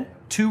pendant.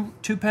 Two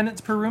pendants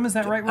per room, is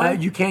that right, Roy?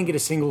 You can get a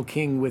single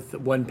king with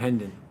one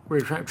pendant. We're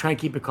trying to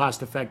keep it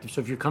cost effective.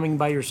 So if you're coming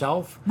by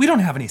yourself, We don't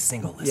have any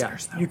single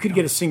listeners, though. you could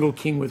get a single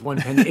king with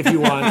one pendant if you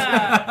want,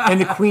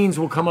 and the queens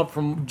will come up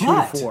from 2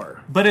 to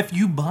 4. But if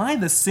you buy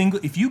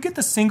if you get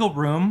the single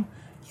room,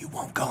 you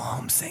won't go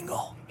home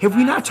single. Have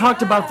we not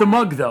talked about the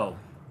mug though?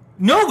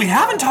 No, we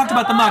haven't talked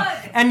about the mug.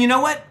 And you know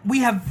what?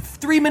 We have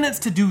 3 minutes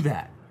to do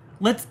that.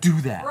 Let's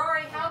do that.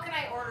 Rory, how can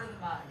I order the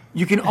mug?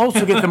 You can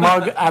also get the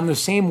mug on the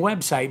same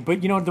website.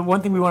 But you know, the one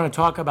thing we want to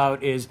talk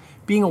about is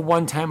being a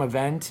one-time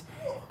event.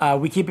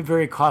 We keep it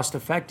very cost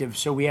effective,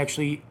 so we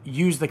actually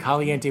use the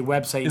Caliente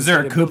website. Is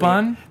there a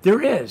coupon?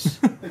 There is.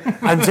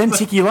 On Zen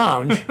Tiki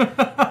Lounge.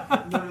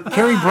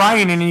 Carry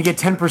Brian in and you get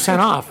 10%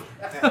 off.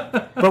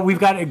 But we've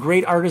got a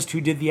great artist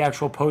who did the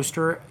actual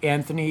poster,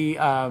 Anthony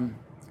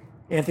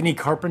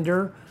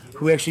Carpenter,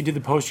 who actually did the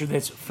poster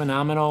that's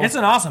phenomenal. It's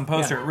an awesome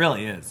poster. It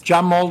really is.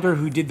 John Mulder,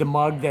 who did the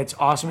mug, that's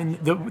awesome. And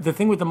the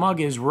thing with the mug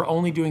is we're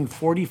only doing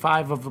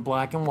 45 of the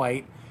black and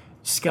white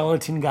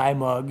skeleton guy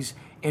mugs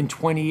and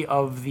 20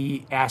 of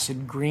the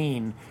acid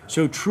green.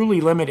 So truly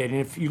limited. And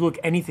if you look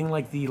anything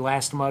like the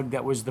last mug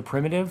that was the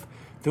primitive,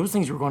 those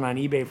things were going on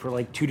eBay for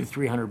like $200 to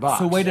 $300.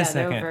 So wait a Yeah, they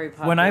were second. very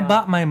When I popular.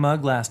 bought my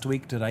mug last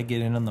week, did I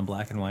get in on the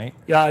black and white?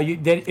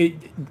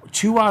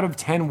 2 out of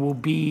 10 will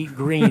be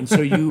green.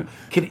 So you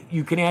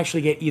can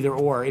actually get either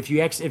or. If you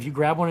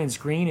grab one and it's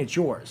green, it's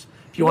yours.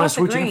 If you want to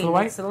switch in for the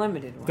white, It's the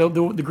limited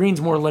one. the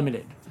green's more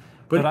limited.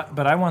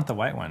 But I want the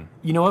white one.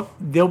 You know what?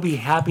 They'll be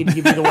happy to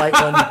give you the white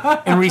one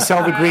and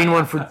resell the green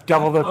one for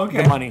double the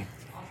money.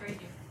 I'll trade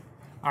you.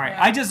 All right.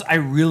 I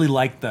really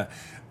like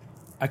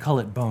I call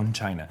it bone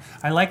china.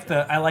 I like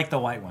the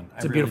white one.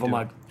 It's a beautiful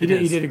mug. You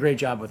did a great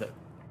job with it.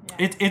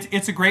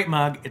 It's a great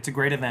mug. It's a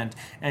great event,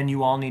 and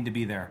you all need to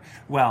be there.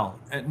 Well,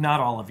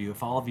 not all of you.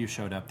 If all of you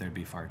showed up, there'd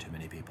be far too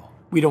many people.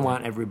 We don't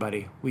want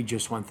everybody. We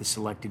just want the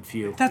selected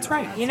few. That's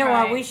right. You know what?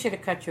 right. We should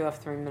have cut you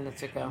off 3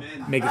 minutes ago.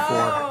 Make it 4.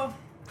 Oh,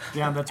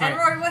 Yeah, that's and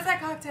right. Rory, what's that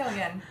cocktail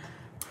again?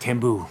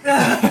 Tamboo.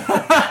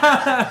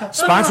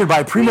 Sponsored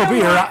by Primo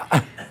Beer.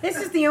 This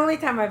is the only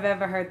time I've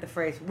ever heard the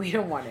phrase, we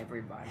don't want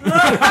everybody.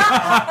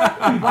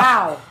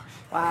 Wow.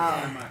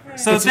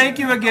 So thank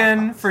you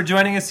again for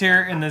joining us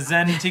here in the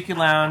Zen Tiki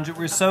Lounge.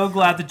 We're so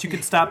glad that you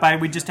could stop by.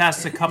 We just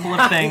asked a couple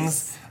of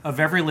things of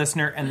every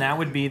listener, and that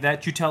would be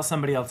that you tell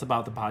somebody else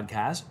about the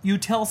podcast. You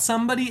tell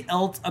somebody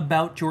else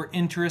about your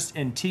interest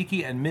in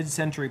tiki and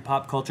mid-century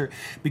pop culture,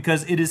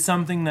 because it is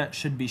something that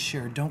should be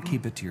shared. Don't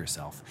keep it to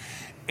yourself.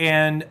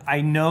 And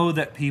I know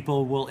that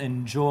people will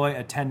enjoy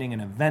attending an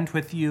event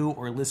with you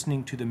or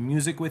listening to the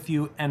music with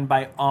you. And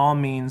by all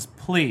means,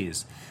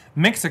 please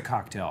mix a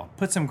cocktail,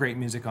 put some great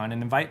music on,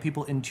 and invite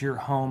people into your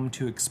home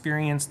to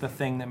experience the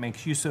thing that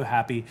makes you so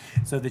happy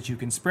so that you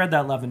can spread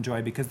that love and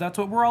joy, because that's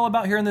what we're all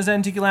about here in the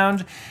Zen Tiki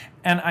Lounge.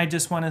 And I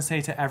just want to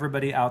say to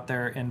everybody out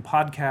there in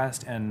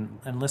podcast and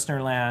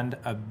listener land,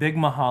 a big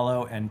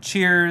mahalo and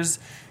cheers.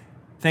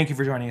 Thank you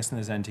for joining us in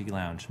the Zen Tiki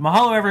Lounge.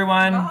 Mahalo,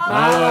 everyone.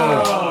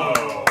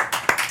 Mahalo.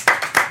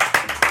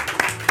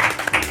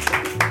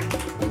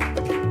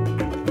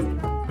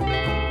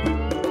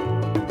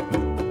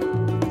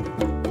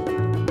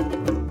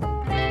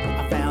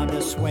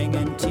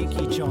 Swinging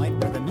tiki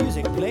joint where the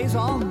music plays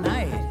all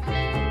night.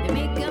 They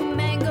make a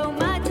mango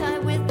mai tai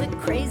with the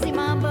crazy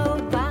mambo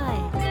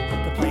bite.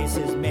 The place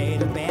is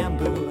made of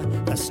bamboo.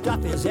 The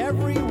stuff is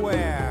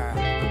everywhere.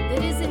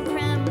 It isn't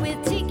crammed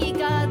with tiki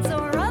gods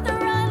or other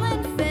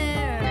island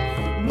fare.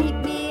 Meet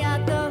me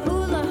at the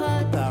hula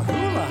hut. The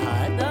hula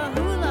hut? The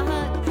hula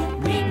hut.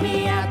 Meet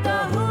me at the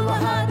hula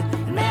hut.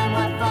 And man,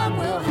 what fun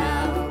we'll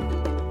have.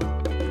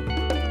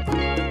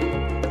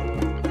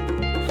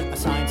 A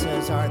sign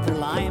says Arthur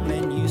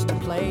Lyman used to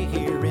play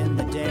here in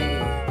the day.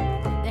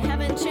 They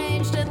haven't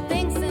changed a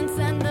thing since,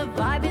 and the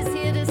vibe is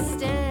here to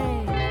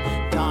stay.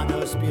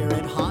 Dono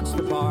Spirit haunts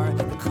the bar,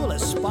 the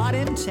coolest spot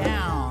in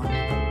town.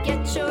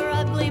 Get your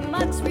ugly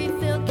mugs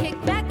refilled,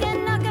 kick back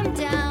and knock 'em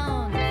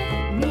down.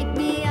 Meet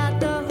me at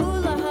the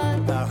hula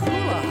hut. The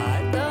hula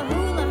hut? The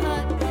hula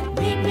hut.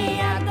 Meet me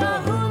at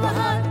the hula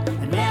hut.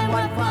 And man,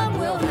 what fun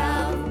we'll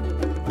have.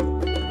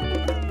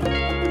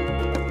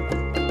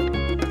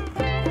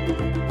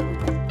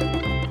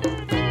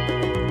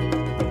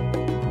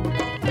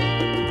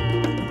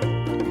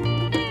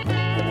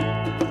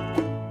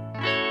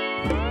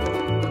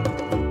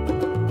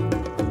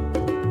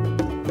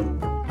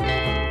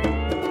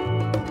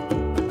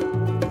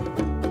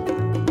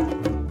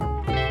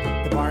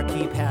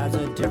 Has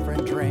a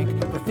different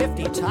drink for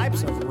 50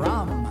 types of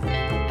rum.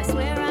 I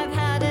swear I've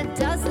had a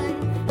dozen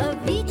of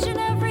each and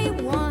every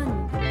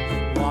one.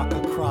 Walk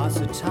across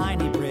a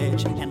tiny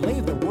bridge and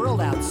leave the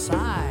world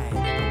outside.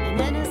 And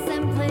then a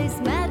someplace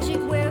magic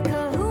where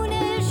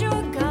Kahuna is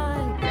your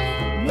guide.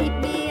 Meet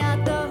me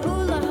at the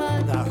hula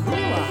hut. The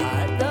hula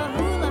hut? The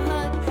hula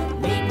hut.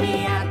 Meet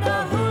me at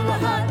the hula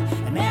hut.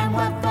 And man,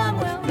 what fun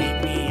we'll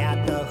meet me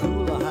at the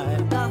hula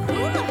hut. The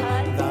hula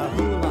hut. The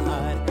hula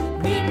hut.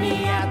 Meet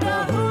me at the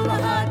hula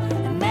hut.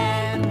 And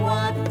man,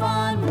 what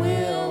fun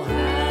we'll have.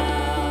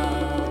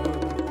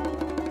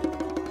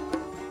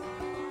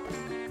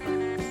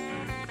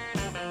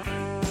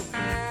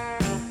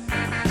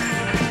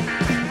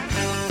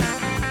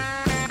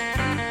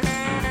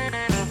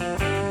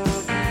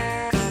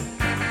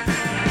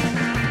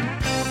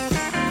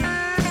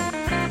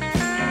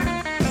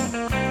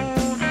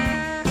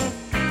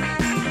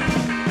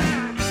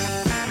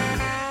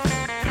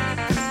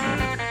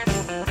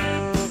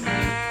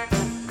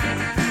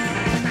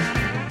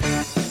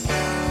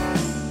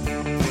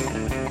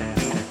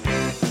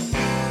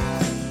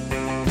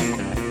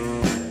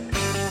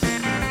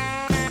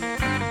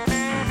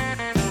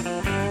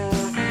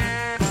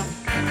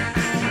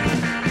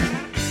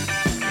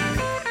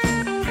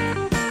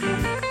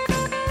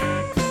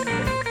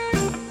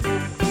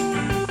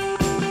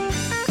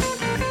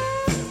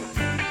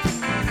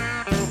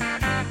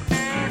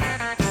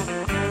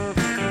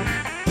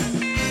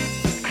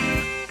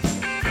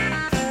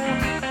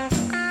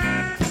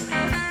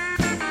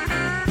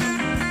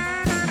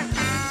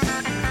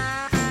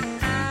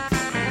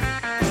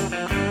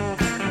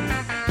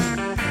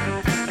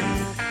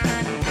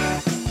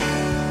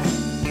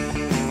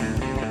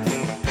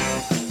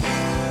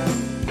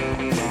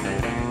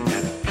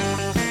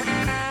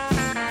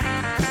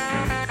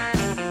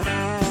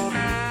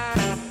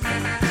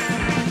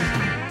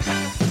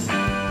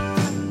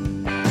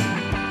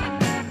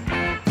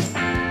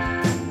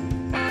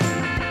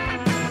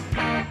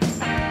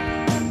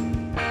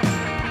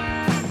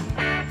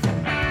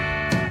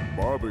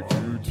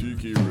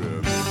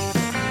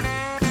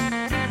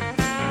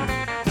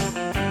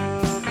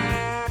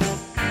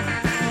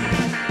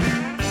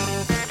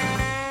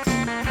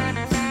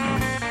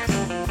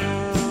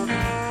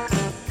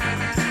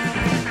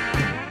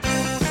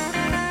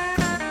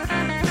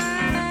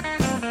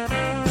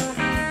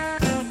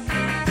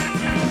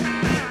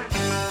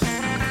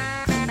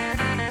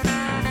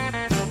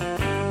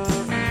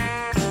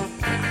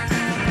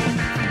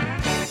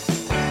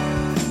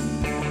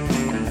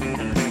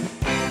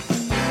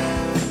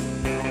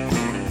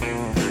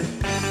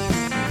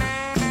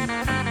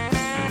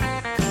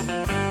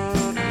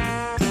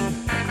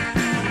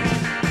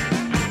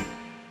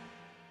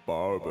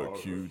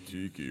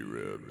 barbecue tiki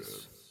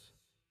ribs.